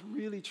 I was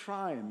really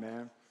trying,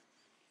 man.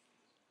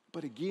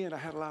 But again, I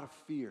had a lot of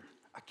fear.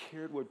 I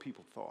cared what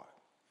people thought.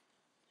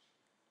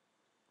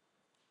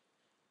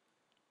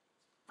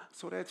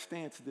 So that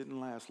stance didn't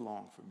last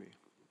long for me.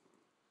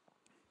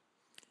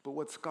 But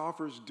what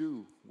scoffers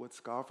do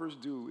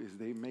is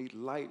they make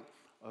light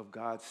of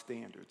God's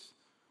standards,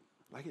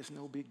 like it's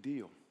no big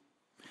deal.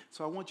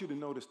 So I want you to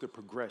notice the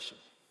progression.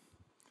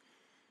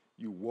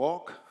 You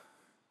walk,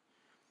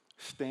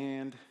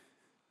 stand,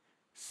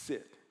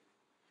 sit.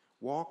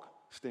 Walk,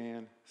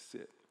 stand,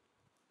 sit.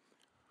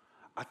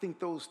 I think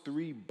those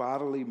three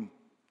bodily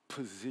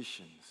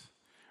positions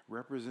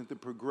represent the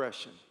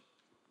progression.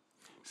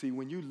 See,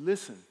 when you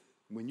listen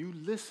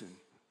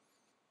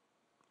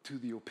to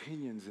the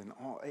opinions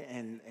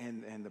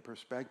and the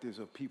perspectives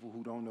of people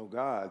who don't know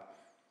God,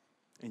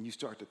 and you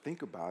start to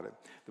think about it,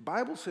 the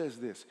Bible says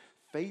this: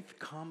 faith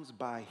comes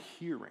by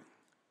hearing.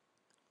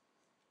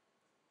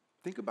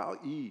 Think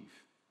about Eve.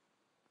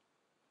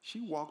 She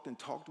walked and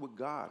talked with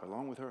God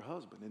along with her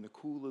husband in the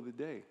cool of the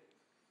day.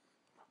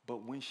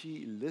 But when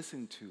she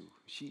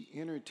she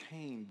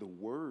entertained the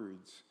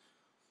words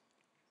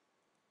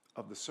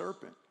of the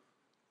serpent,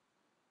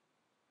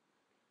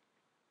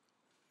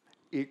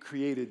 it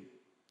created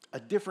a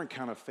different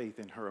kind of faith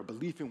in her, a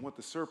belief in what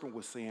the serpent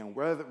was saying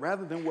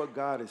rather than what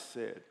God has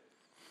said.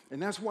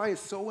 And that's why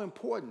it's so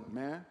important,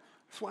 man.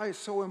 That's why it's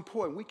so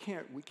important. We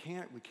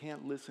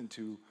can't listen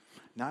to,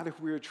 not if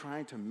we're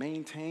trying to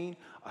maintain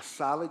a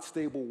solid,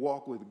 stable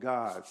walk with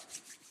God.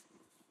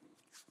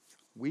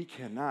 We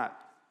cannot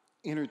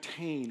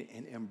entertain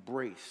and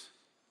embrace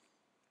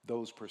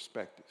those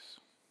perspectives.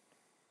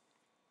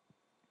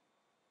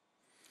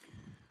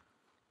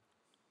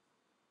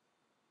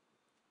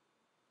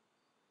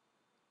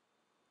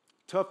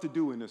 Tough to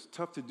do in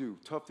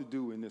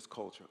this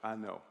culture, I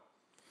know.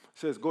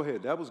 Says, go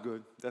ahead, that was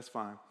good, that's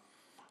fine.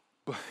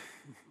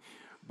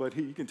 But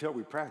you can tell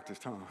we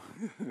practiced, huh?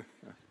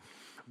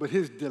 But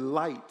his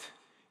delight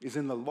is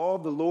in the law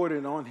of the Lord,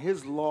 and on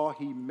his law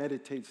he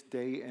meditates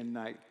day and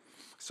night.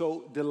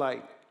 So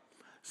delight.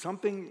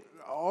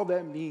 All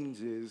that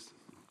means is,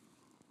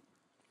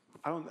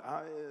 I don't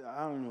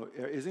know,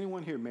 is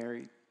anyone here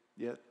married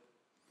yet?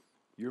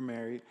 You're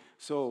married.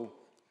 So,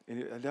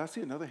 did I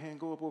see another hand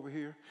go up over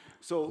here?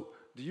 So,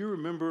 do you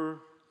remember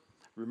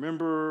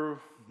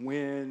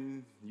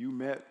when you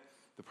met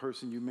the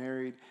person you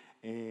married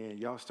and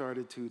y'all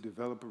started to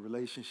develop a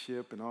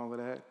relationship and all of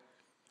that?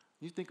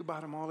 You think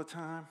about him all the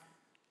time?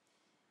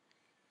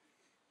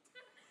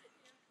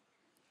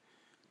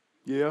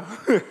 Yeah?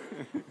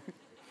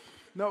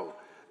 No,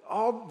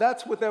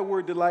 that's what that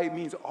word delight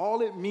means.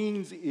 All it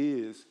means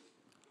is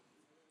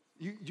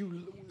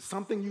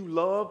something you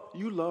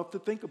love to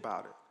think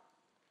about it.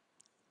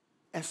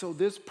 And so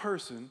this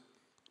person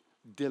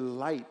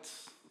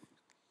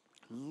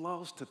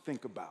loves to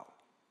think about.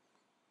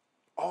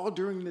 All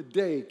during the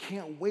day,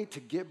 can't wait to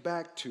get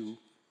back to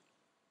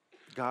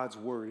God's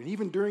word. And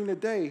even during the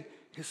day,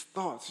 his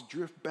thoughts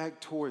drift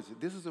back towards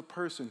it. This is a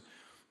person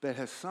that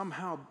has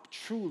somehow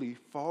truly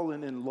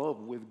fallen in love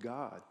with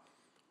God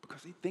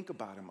because they think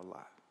about him a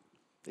lot.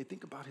 They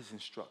think about his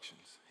instructions,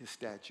 his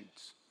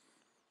statutes.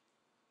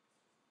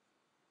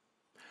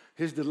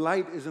 His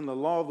delight is in the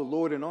law of the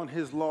Lord, and on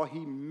his law he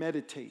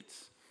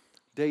meditates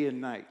day and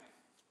night.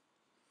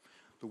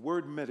 The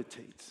word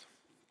meditates,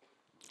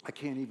 I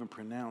can't even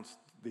pronounce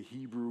the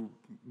Hebrew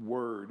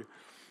word,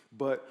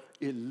 but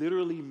it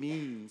literally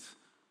means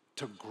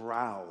to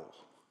growl.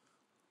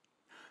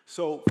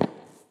 So,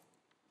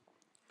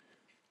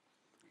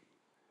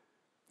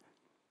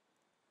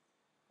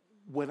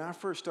 when I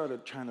first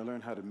started trying to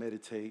learn how to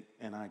meditate,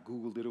 and I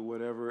Googled it or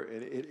whatever,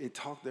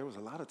 there was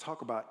a lot of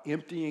talk about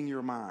emptying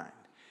your mind.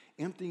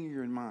 Emptying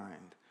your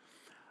mind.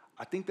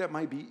 I think that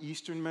might be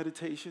Eastern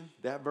meditation,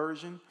 that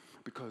version,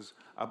 because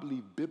I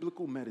believe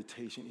biblical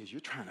meditation is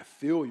you're trying to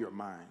fill your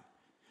mind.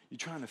 You're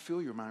trying to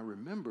fill your mind.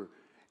 Remember,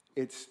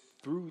 it's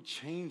through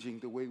changing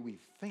the way we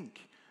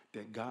think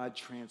that God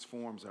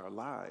transforms our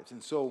lives.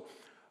 And so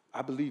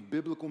I believe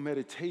biblical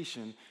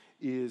meditation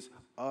is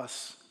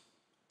us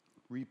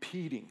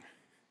repeating,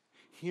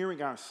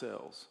 hearing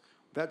ourselves.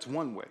 That's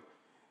one way.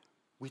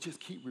 We just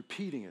keep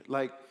repeating it.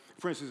 Like,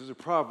 for instance, there's a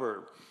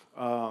proverb,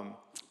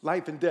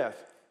 life and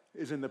death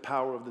is in the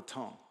power of the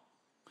tongue.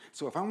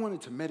 So if I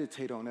wanted to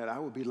meditate on that, I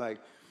would be like,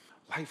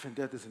 life and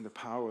death is in the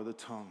power of the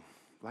tongue.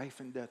 Life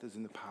and death is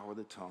in the power of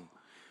the tongue.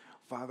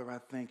 Father, I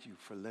thank you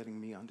for letting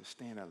me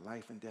understand that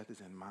life and death is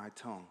in my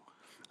tongue.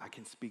 I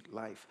can speak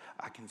life.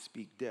 I can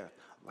speak death.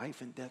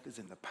 Life and death is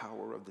in the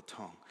power of the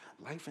tongue.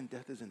 Life and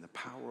death is in the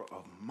power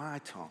of my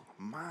tongue.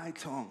 My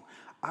tongue.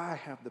 I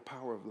have the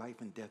power of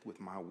life and death with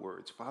my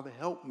words. Father,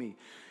 help me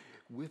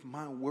with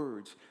my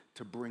words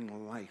to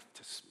bring life,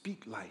 to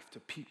speak life to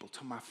people,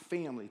 to my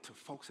family, to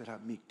folks that I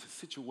meet, to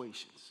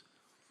situations.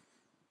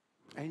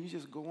 And you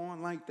just go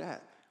on like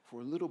that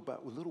for a little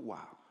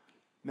while.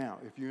 Now,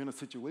 if you're in a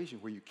situation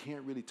where you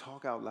can't really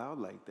talk out loud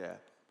like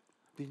that,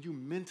 then you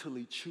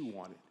mentally chew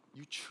on it.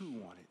 You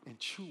chew on it and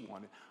chew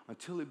on it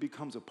until it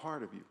becomes a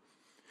part of you.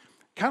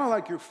 Kind of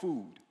like your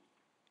food.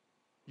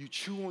 You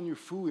chew on your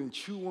food and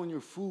chew on your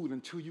food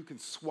until you can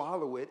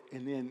swallow it,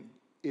 and then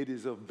it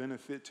is of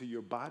benefit to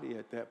your body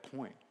at that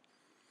point.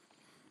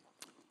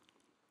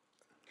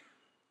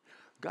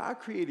 God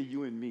created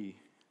you and me.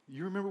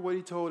 You remember what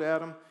he told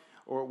Adam?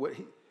 Or what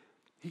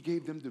he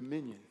gave them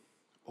dominion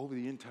over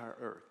the entire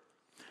earth.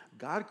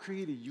 God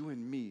created you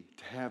and me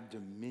to have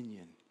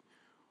dominion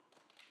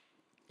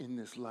in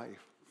this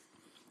life.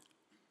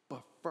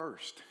 But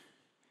first,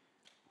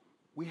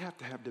 we have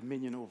to have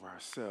dominion over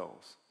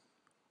ourselves.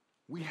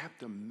 We have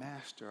to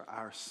master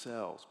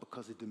ourselves,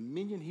 because the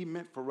dominion he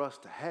meant for us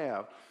to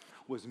have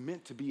was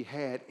meant to be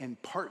had in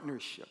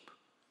partnership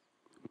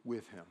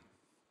with him.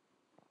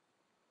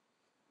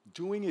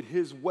 Doing it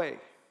his way,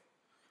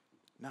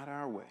 not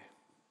our way.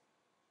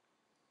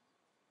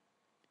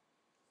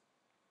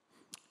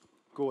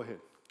 Go ahead,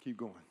 keep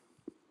going.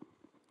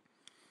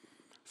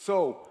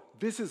 So,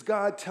 this is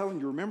God telling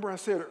you. Remember I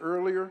said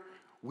earlier,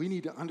 we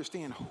need to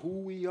understand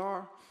who we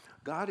are?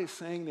 God is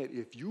saying that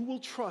if you will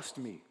trust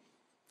me,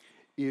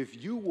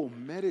 if you will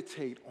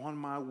meditate on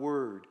my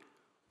word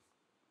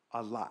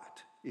a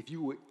lot, if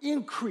you will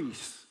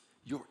increase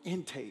your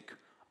intake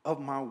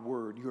of my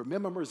word, your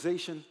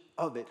memorization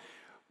of it,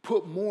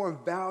 put more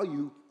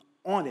value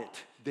on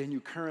it than you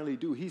currently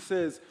do. He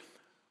says,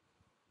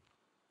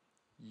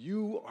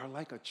 you are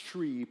like a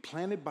tree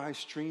planted by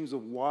streams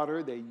of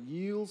water that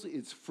yields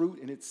its fruit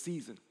in its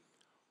season.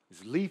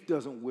 His leaf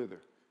doesn't wither.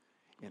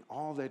 In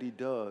all that he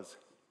does,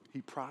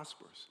 he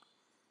prospers.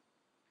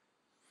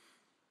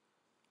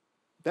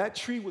 That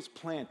tree was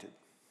planted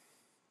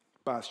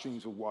by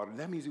streams of water.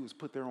 That means it was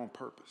put there on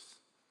purpose.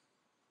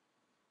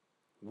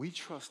 We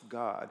trust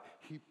God.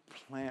 He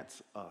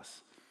plants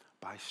us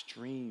by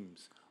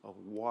streams of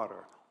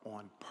water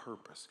on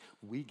purpose.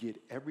 We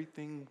get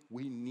everything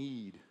we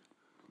need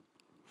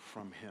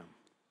from him.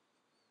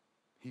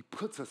 He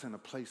puts us in a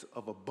place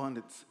of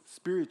abundance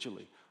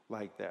spiritually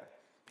like that.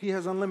 He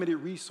has unlimited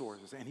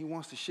resources, and he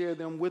wants to share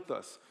them with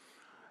us.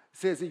 It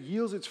says it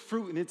yields its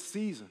fruit in its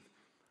season.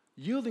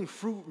 Yielding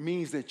fruit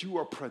means that you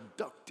are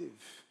productive.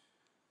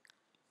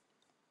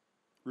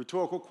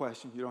 Rhetorical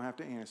question, you don't have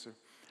to answer.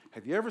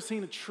 Have you ever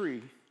seen a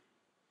tree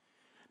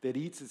that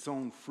eats its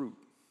own fruit?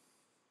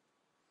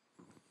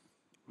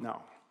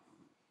 No.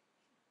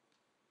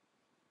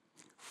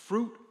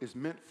 Fruit is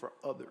meant for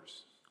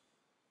others.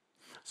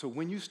 So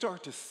when you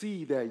start to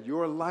see that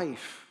your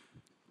life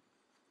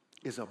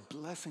is a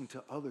blessing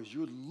to others,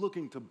 you're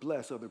looking to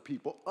bless other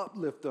people,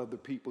 uplift other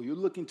people, you're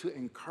looking to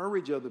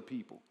encourage other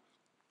people,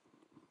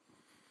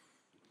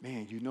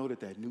 man, you know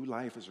that new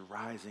life is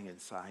rising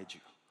inside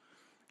you.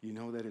 You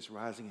know that it's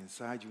rising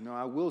inside you. Now,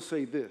 I will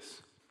say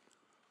this.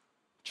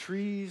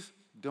 Trees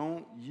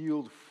don't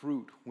yield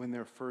fruit when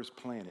they're first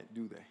planted,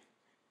 do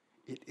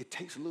they? It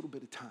takes a little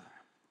bit of time.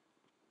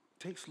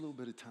 It takes a little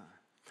bit of time.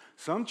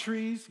 Some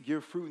trees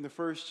give fruit in the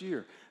first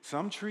year.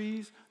 Some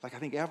trees, like I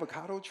think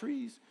avocado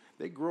trees,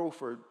 they grow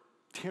for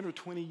 10 or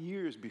 20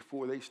 years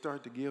before they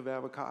start to give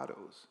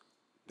avocados.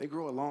 They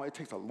grow it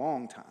takes a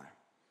long time.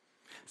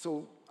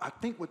 So I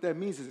think what that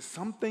means is that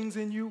some things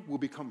in you will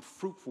become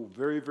fruitful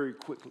very, very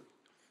quickly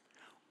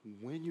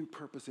when you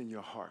purpose in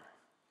your heart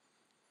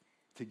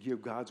to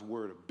give God's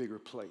word a bigger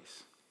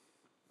place.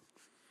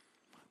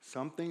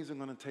 Some things are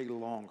going to take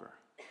longer.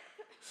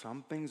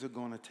 Some things are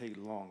going to take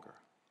longer.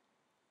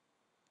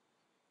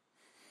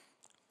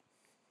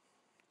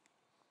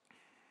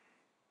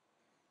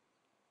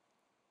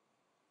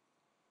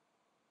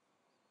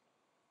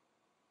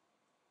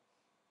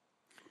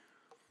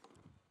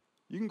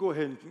 You can go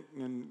ahead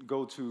and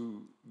go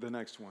to the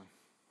next one,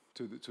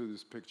 to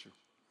this picture.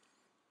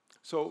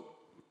 So,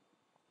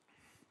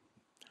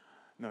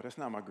 no, that's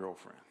not my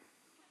girlfriend.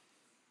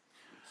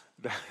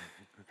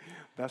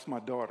 That's my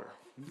daughter,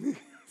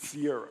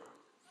 Sierra.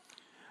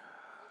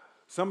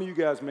 Some of you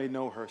guys may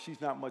know her. She's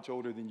not much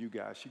older than you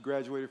guys. She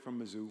graduated from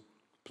Mizzou,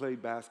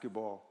 played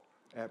basketball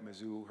at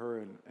Mizzou.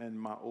 Her and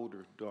my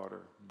older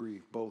daughter,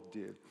 Bree, both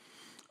did.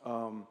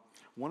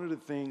 One of the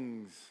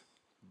things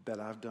that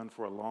I've done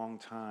for a long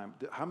time.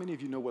 How many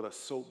of you know what a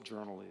soap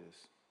journal is?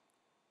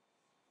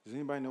 Does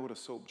anybody know what a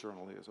soap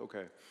journal is?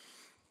 Okay.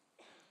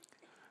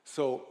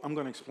 So I'm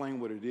going to explain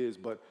what it is,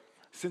 but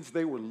since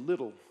they were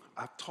little,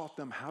 I've taught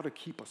them how to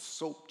keep a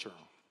soap journal,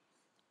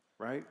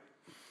 right?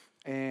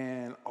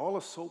 And all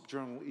a soap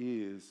journal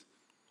is,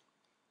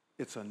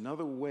 it's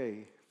another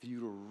way for you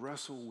to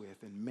wrestle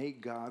with and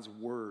make God's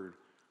word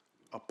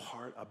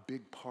a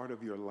big part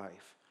of your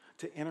life,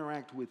 to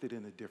interact with it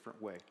in a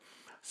different way.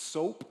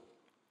 SOAP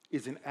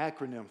is an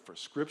acronym for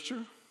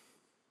scripture,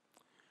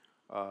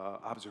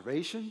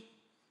 observation,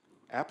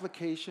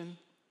 application,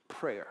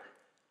 prayer.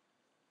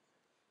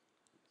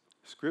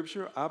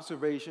 Scripture,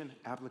 observation,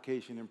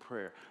 application, and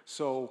prayer.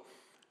 So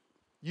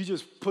you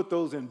just put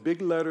those in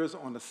big letters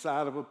on the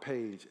side of a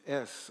page,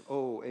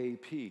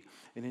 SOAP.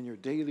 And in your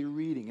daily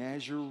reading,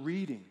 as you're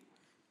reading,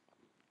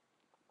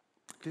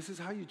 this is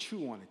how you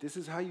chew on it. This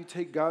is how you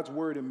take God's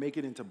word and make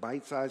it into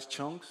bite-sized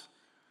chunks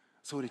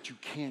so that you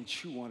can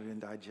chew on it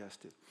and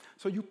digest it.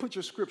 So you put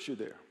your scripture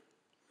there.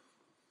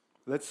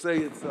 Let's say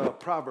it's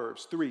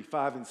Proverbs 3,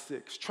 5, and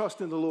 6.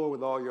 Trust in the Lord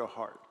with all your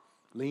heart.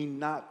 Lean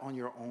not on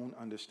your own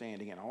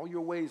understanding. In all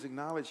your ways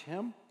acknowledge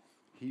him.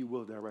 He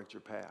will direct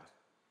your path.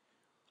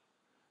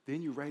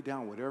 Then you write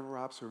down whatever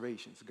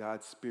observations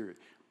God's Spirit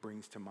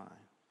brings to mind.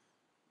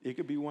 It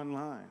could be one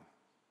line.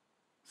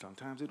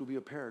 Sometimes it'll be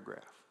a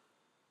paragraph.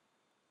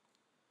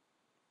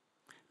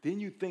 Then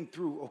you think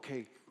through,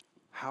 okay,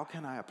 how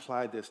can I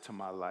apply this to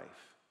my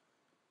life?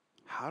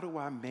 How do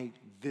I make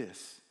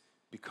this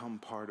become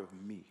part of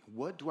me?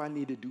 What do I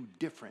need to do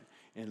different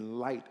in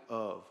light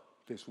of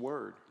this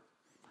word?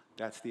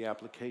 That's the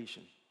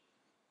application.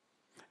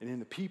 And then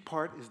the P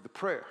part is the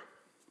prayer.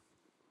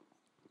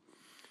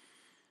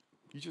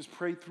 You just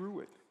pray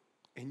through it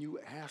and you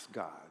ask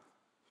God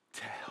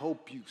to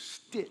help you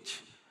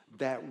stitch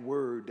that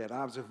word, that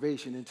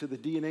observation into the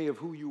DNA of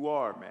who you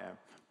are, man.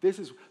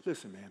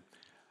 Listen, man.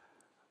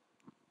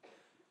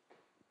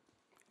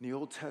 In the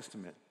Old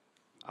Testament,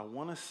 I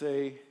want to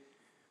say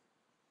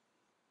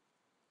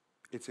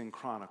it's in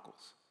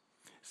Chronicles.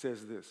 It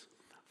says this,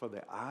 for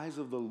the eyes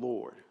of the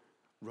Lord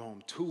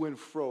roam to and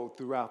fro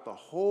throughout the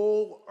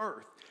whole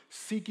earth,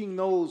 seeking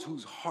those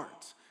whose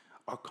hearts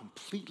are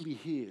completely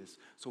his,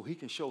 so he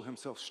can show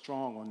himself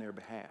strong on their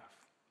behalf.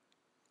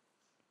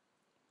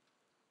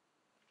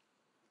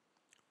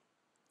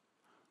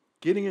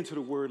 Getting into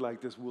the word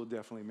like this will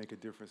definitely make a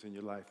difference in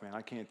your life, man.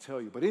 I can't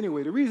tell you. But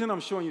anyway, the reason I'm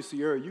showing you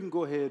Sierra, you can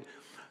go ahead.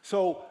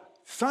 So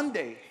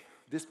Sunday,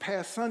 this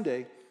past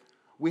Sunday,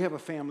 we have a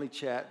family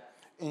chat,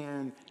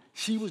 and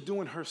she was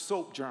doing her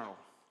soap journal.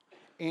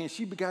 And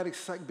she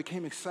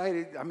became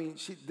excited. I mean,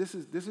 this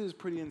is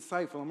pretty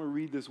insightful. I'm going to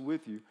read this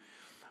with you.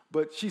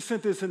 But she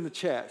sent this in the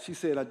chat. She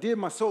said, I did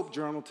my soap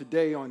journal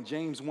today on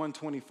James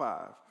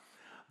 1:25.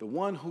 The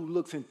one who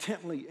looks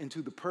intently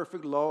into the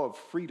perfect law of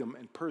freedom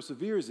and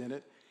perseveres in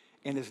it,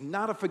 and is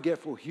not a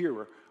forgetful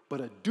hearer, but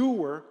a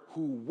doer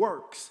who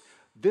works,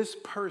 this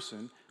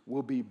person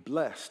will be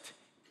blessed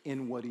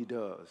in what he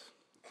does.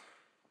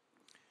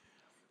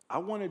 I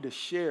wanted to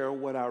share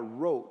what I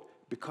wrote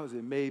because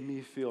it made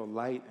me feel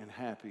light and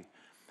happy.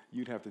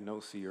 You'd have to know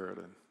Sierra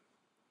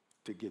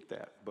to get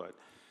that. But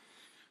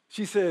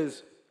she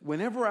says,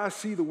 whenever I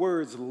see the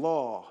words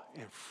law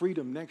and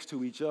freedom next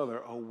to each other,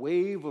 a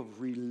wave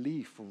of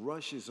relief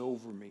rushes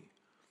over me.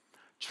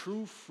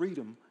 True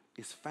freedom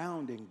is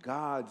found in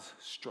God's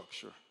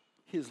structure,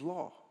 his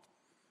law.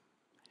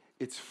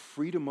 It's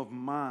freedom of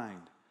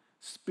mind,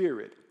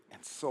 spirit,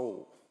 and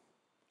soul.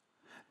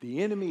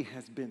 The enemy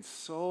has been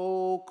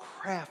so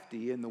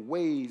crafty in the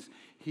ways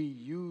he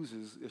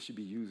uses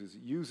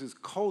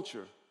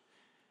culture.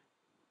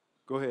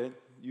 Go ahead.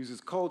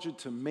 Uses culture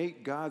to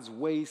make God's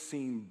ways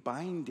seem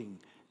binding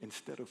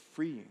instead of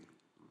freeing.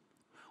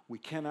 We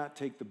cannot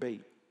take the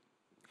bait.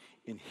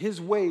 In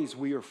his ways,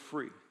 we are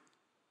free.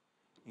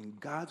 In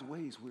God's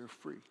ways, we are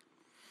free.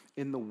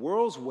 In the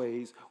world's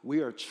ways,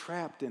 we are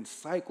trapped in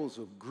cycles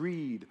of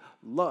greed,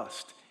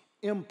 lust,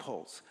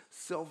 impulse,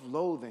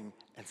 self-loathing,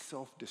 and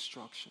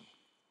self-destruction.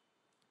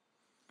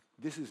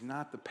 This is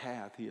not the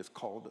path he has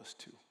called us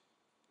to.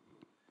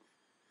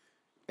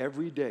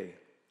 Every day,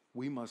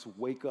 we must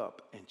wake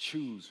up and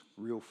choose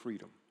real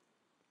freedom.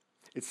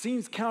 It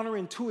seems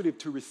counterintuitive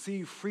to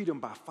receive freedom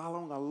by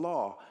following a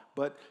law,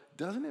 but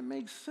doesn't it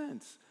make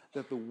sense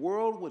that the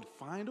world would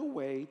find a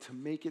way to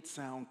make it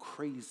sound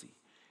crazy,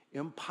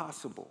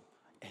 impossible,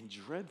 and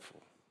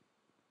dreadful?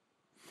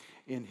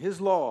 In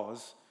his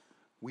laws,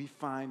 we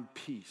find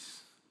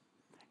peace.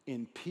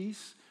 In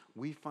peace,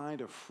 we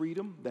find a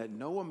freedom that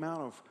no amount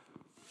of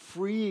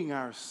freeing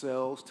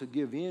ourselves to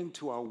give in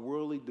to our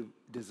worldly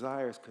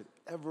desires could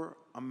ever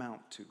amount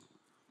to.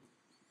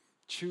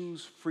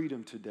 Choose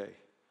freedom today.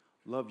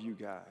 Love you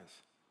guys.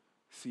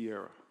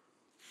 Sierra.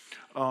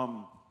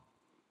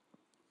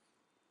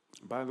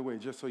 By the way,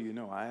 just so you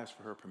know, I asked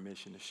for her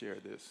permission to share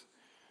this.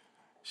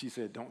 She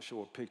said, don't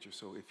show a picture.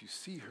 So if you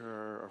see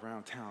her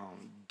around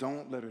town,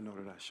 don't let her know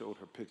that I showed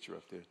her picture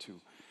up there too.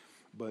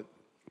 But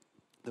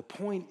the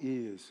point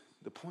is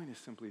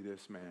simply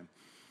this, man.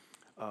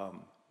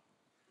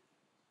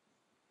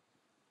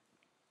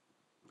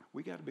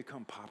 We got to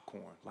become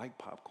popcorn, like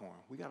popcorn.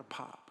 We got to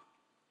pop.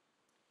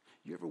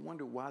 You ever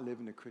wonder why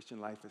living the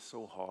Christian life is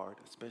so hard,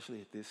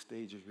 especially at this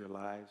stage of your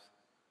lives?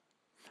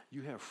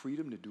 You have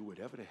freedom to do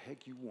whatever the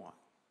heck you want.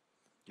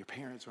 Your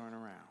parents aren't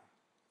around.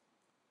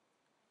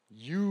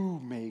 You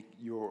make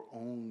your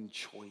own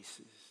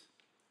choices.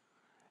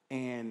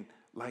 And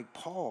like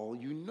Paul,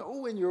 you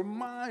know in your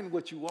mind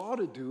what you ought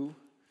to do,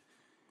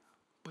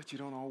 but you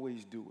don't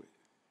always do it.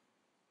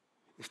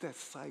 It's that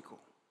cycle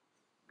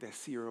that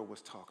Sierra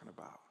was talking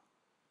about.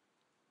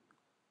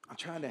 I'm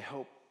trying to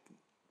help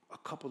a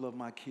couple of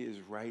my kids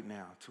right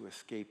now to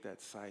escape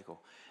that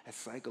cycle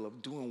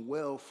of doing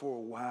well for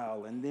a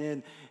while, and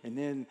then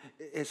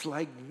it's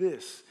like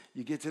this.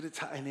 You get to the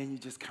top, and then you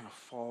just kind of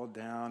fall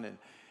down,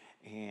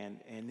 and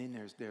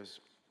then there's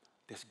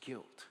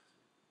guilt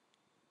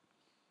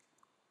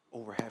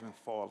over having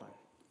fallen.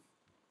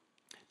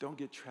 Don't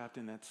get trapped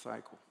in that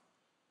cycle.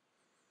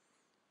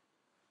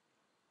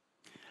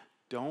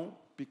 Don't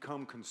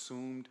become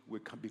consumed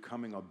with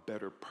becoming a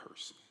better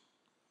person.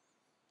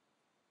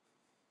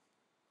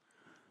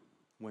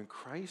 When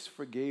Christ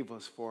forgave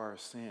us for our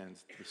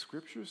sins, the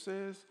scripture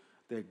says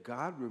that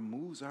God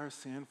removes our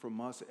sin from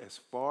us as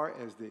far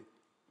as the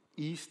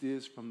east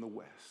is from the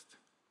west.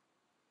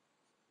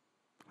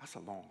 That's a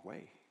long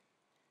way.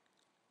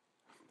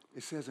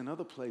 It says in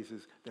other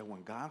places that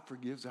when God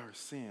forgives our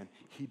sin,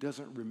 he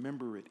doesn't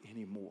remember it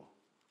anymore.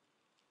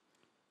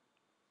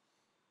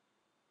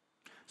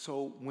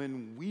 So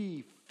when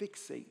we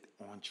fixate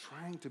on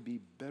trying to be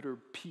better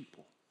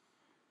people,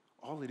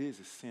 all it is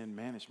sin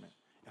management,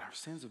 and our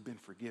sins have been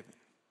forgiven.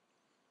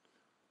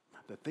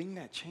 The thing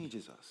that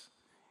changes us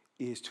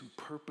is to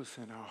purpose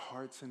in our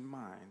hearts and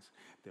minds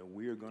that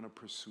we're going to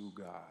pursue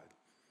God,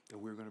 that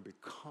we're going to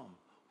become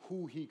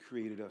who he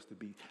created us to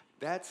be.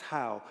 That's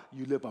how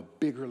you live a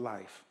bigger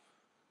life.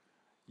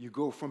 You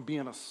go from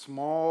being a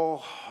small,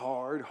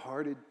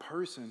 hard-hearted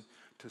person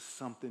to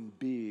something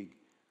big,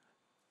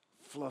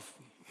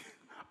 fluffy,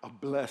 a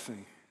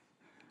blessing.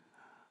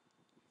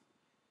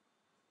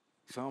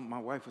 My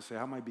wife would say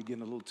I might be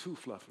getting a little too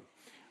fluffy,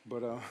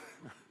 but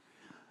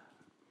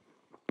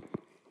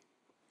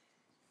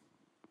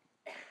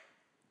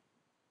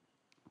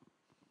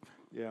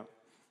yeah.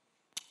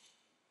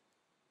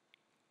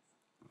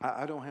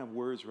 I don't have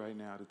words right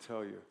now to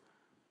tell you.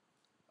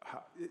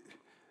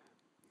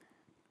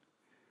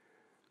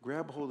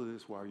 Grab hold of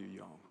this while you're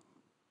young.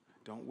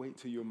 Don't wait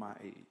till you're my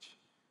age.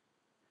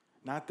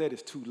 Not that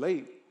it's too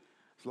late.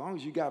 As long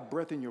as you got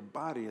breath in your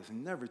body, it's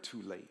never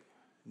too late.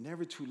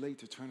 Never too late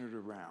to turn it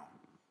around,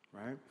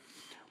 right?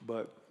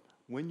 But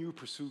when you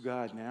pursue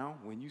God now,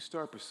 when you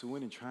start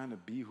pursuing and trying to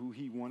be who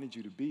he wanted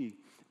you to be,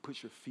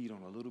 put your feet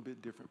on a little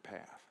bit different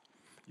path.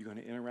 You're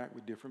going to interact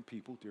with different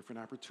people. Different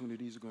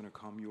opportunities are going to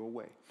come your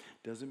way.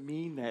 Doesn't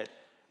mean that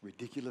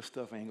ridiculous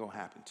stuff ain't going to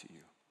happen to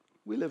you.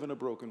 We live in a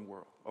broken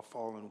world, a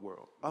fallen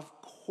world. Of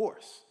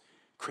course,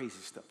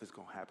 crazy stuff is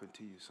going to happen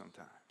to you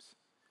sometimes.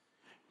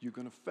 You're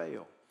going to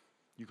fail.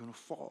 You're going to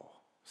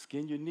fall.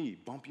 Skin your knee,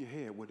 bump your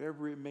head,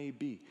 whatever it may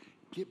be.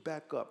 Get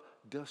back up.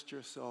 Dust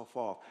yourself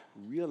off.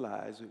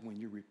 Realize that when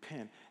you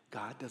repent,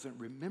 God doesn't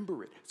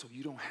remember it. So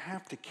you don't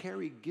have to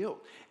carry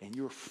guilt. And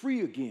you're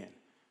free again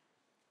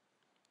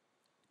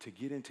to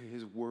get into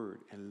his word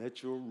and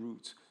let your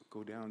roots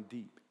go down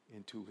deep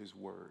into his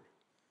word.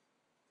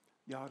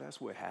 Y'all, that's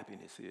where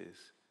happiness is.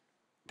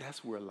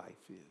 That's where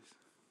life is.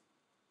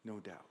 No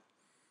doubt.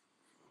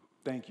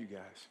 Thank you,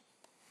 guys.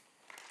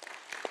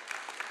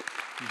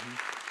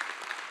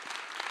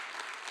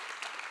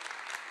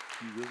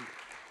 You really?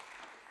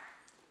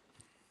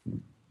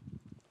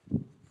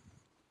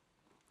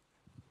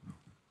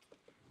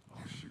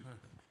 Oh, shoot.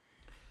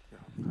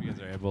 You guys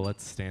are able,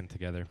 let's stand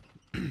together.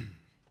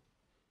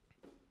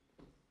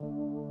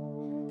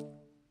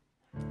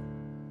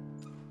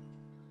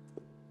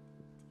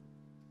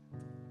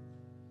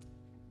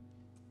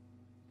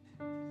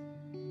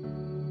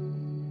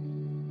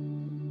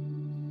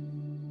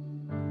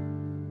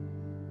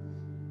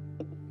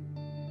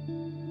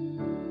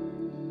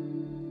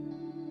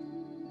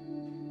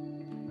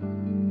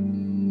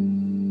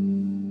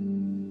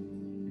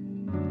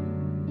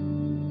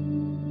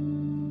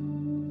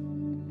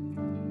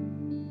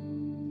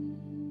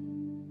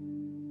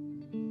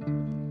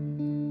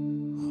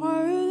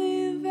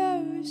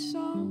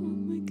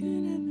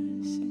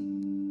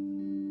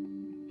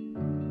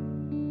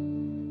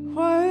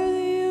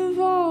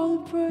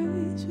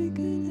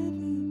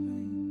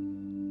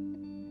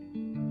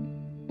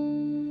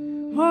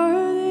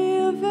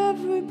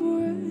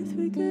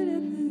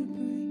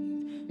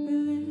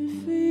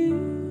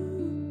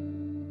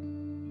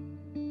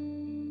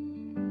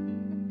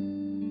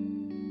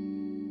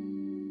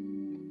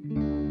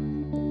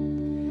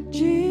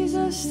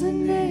 Jesus, the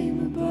name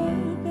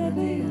above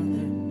every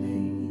other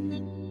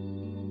name.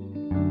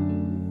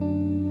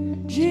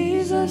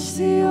 Jesus,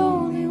 the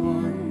only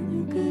one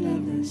who could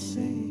ever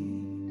save.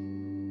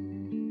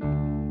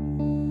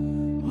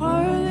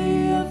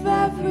 Worthy of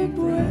every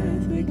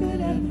breath we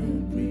could ever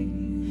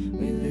breathe,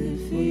 we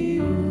live for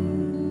you.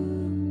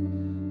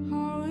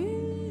 Oh, we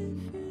live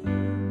for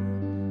you.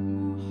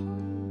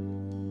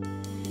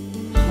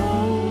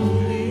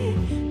 Holy,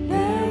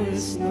 there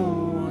is no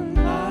one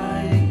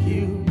like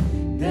you.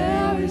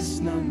 There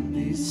is none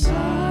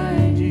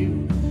beside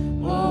you.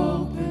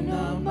 Open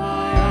up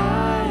my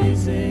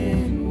eyes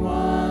in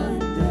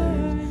wonder.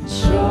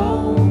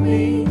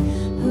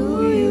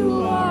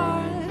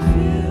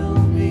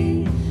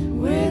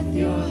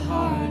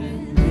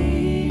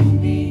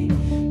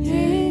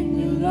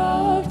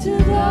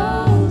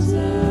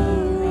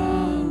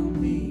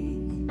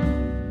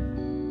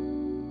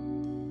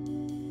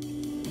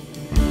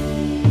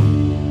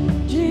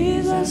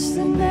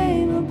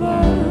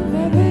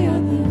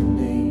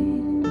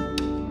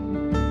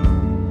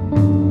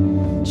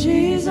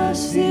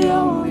 was the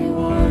only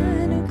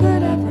one who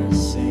could ever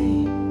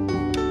save.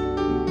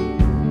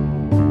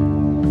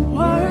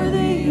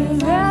 Worthy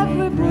of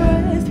every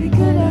breath we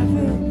could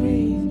ever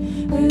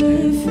breathe. We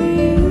live for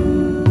you.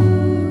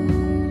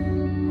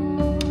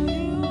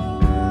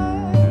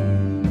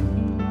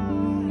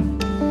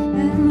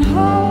 And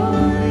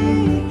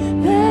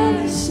holy, there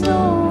is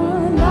no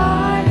one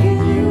like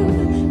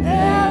you.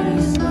 There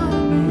is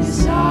none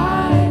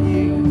beside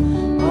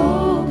you.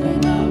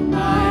 Open up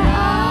my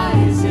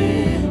eyes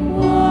in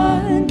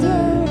wonder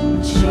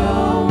and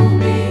show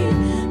me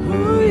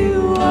who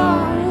you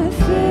are, and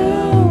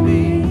fill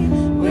me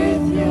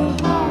with your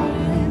heart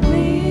and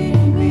lead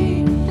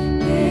me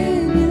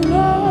in your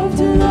love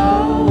to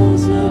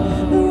those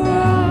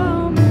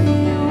around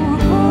me. Oh,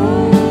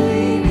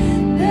 holy,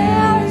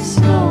 there is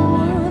no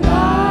one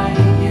like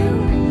you.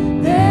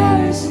 There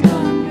is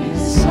none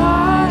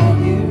beside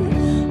you.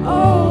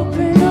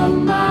 Open up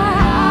my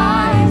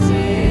eyes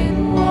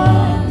in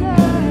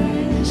wonder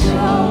and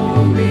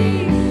show me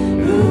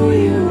who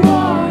you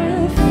are,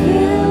 and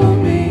fill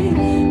me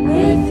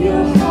with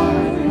your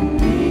heart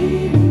and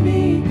lead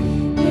me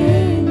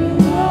in your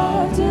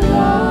love to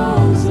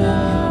those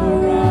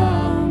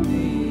around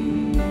me.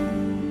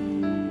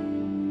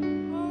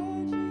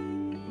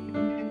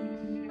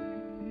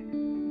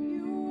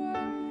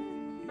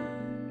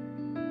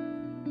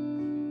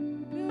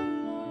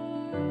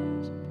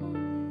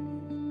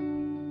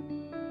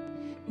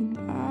 And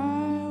I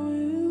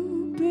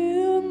will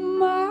build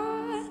my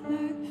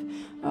life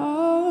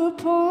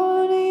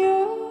upon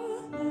your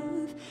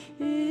love.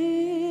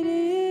 It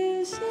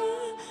is a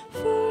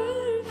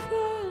firm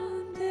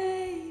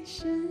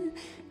foundation.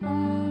 I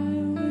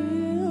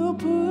will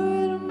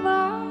put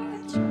my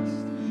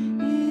trust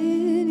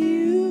in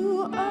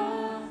you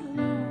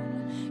alone,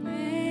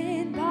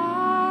 and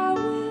I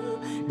will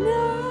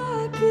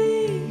not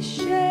be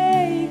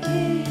shaken.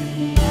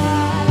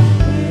 I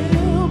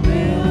will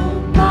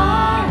build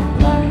my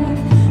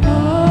life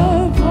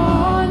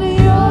upon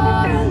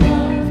your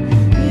love.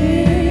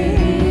 It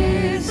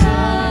is a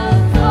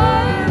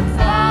firm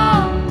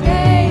foundation.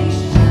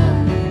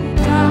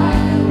 I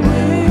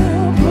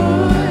will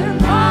put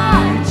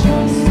my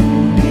trust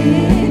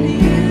in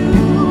you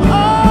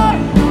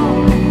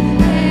alone,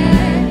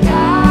 and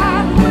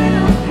I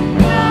will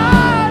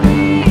not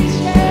be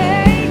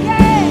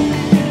shaken.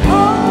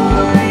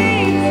 Holy,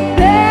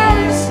 there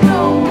is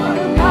no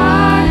one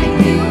like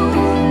you.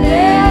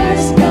 There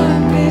is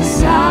none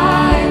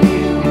beside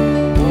you.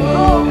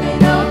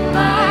 Open up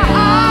my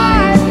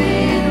eyes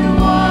in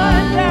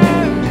wonder.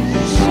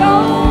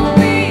 Show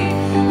me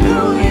who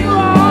you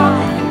are,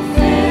 and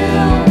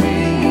fill me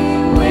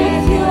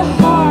with your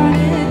heart,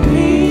 and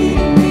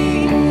lead me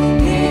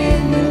in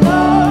your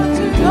love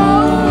to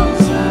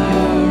those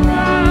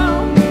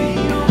around me.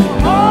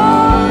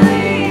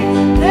 Holy,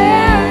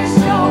 there is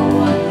no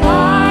one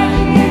like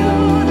you.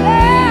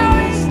 There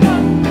is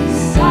none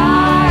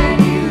beside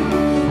you.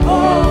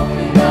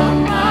 Open up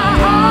my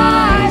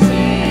eyes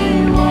in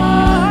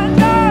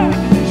wonder.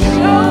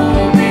 Show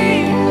me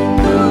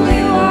who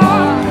you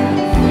are,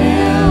 and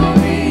fill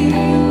me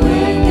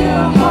with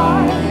your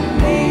heart, and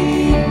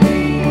lead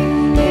me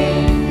in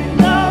your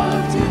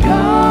love to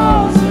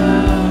those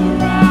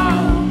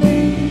around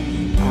me.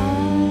 I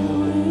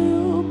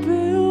will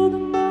build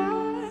my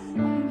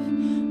life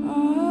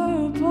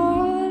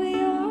upon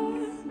your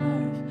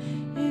love.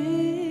 It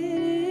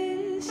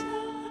is a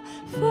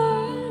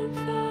firm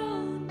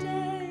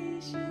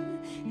foundation,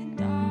 and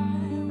I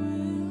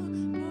will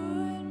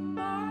put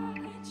my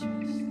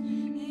trust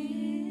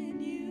in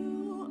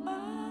you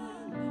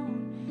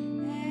alone,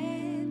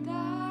 and I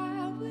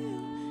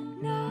will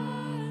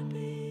not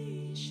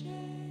be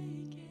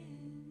shaken.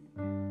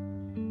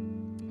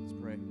 Let's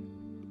pray.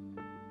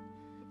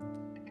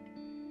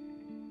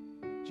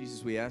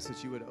 Jesus, we ask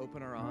that you would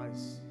open our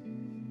eyes.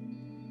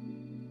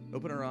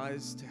 Open our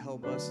eyes to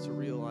help us to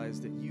realize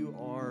that you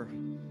are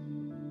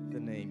the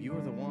name. You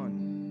are the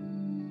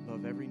one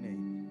above every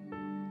name,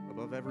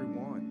 above every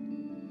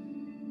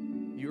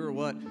one. You are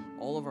what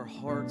all of our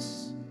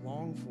hearts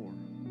long for.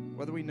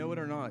 Whether we know it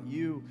or not,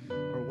 you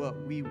are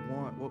what we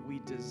want, what we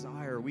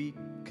desire. We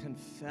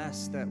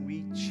confess that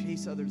we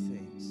chase other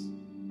things.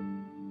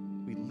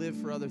 We live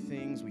for other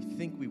things. We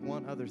think we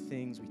want other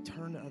things. We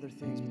turn to other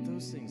things, but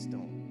those things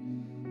don't.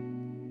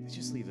 They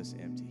just leave us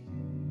empty.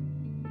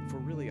 If we're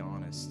really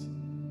honest,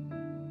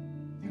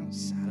 they don't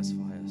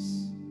satisfy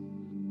us.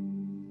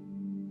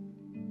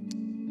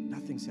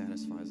 Nothing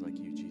satisfies like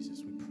you,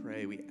 Jesus. We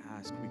pray, we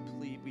ask, we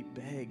plead, we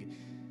beg.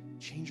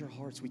 Change our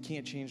hearts. We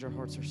can't change our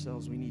hearts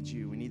ourselves. We need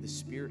you. We need the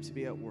Spirit to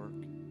be at work,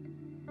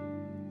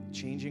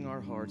 changing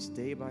our hearts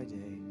day by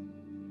day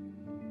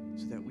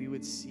so that we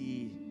would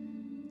see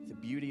the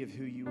beauty of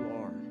who you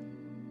are,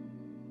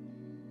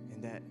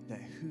 and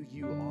that who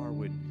you are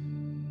would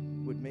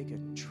make a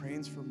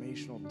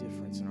transformational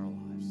difference in our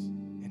lives.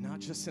 And not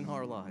just in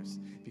our lives,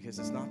 because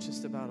it's not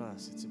just about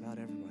us, it's about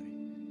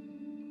everybody.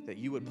 That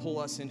you would pull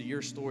us into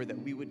your story, that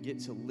we would get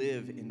to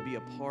live and be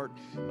a part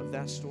of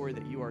that story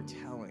that you are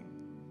telling.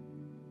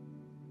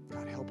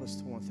 God, help us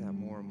to want that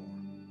more and more.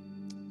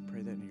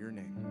 pray that in your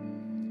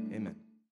name. Amen.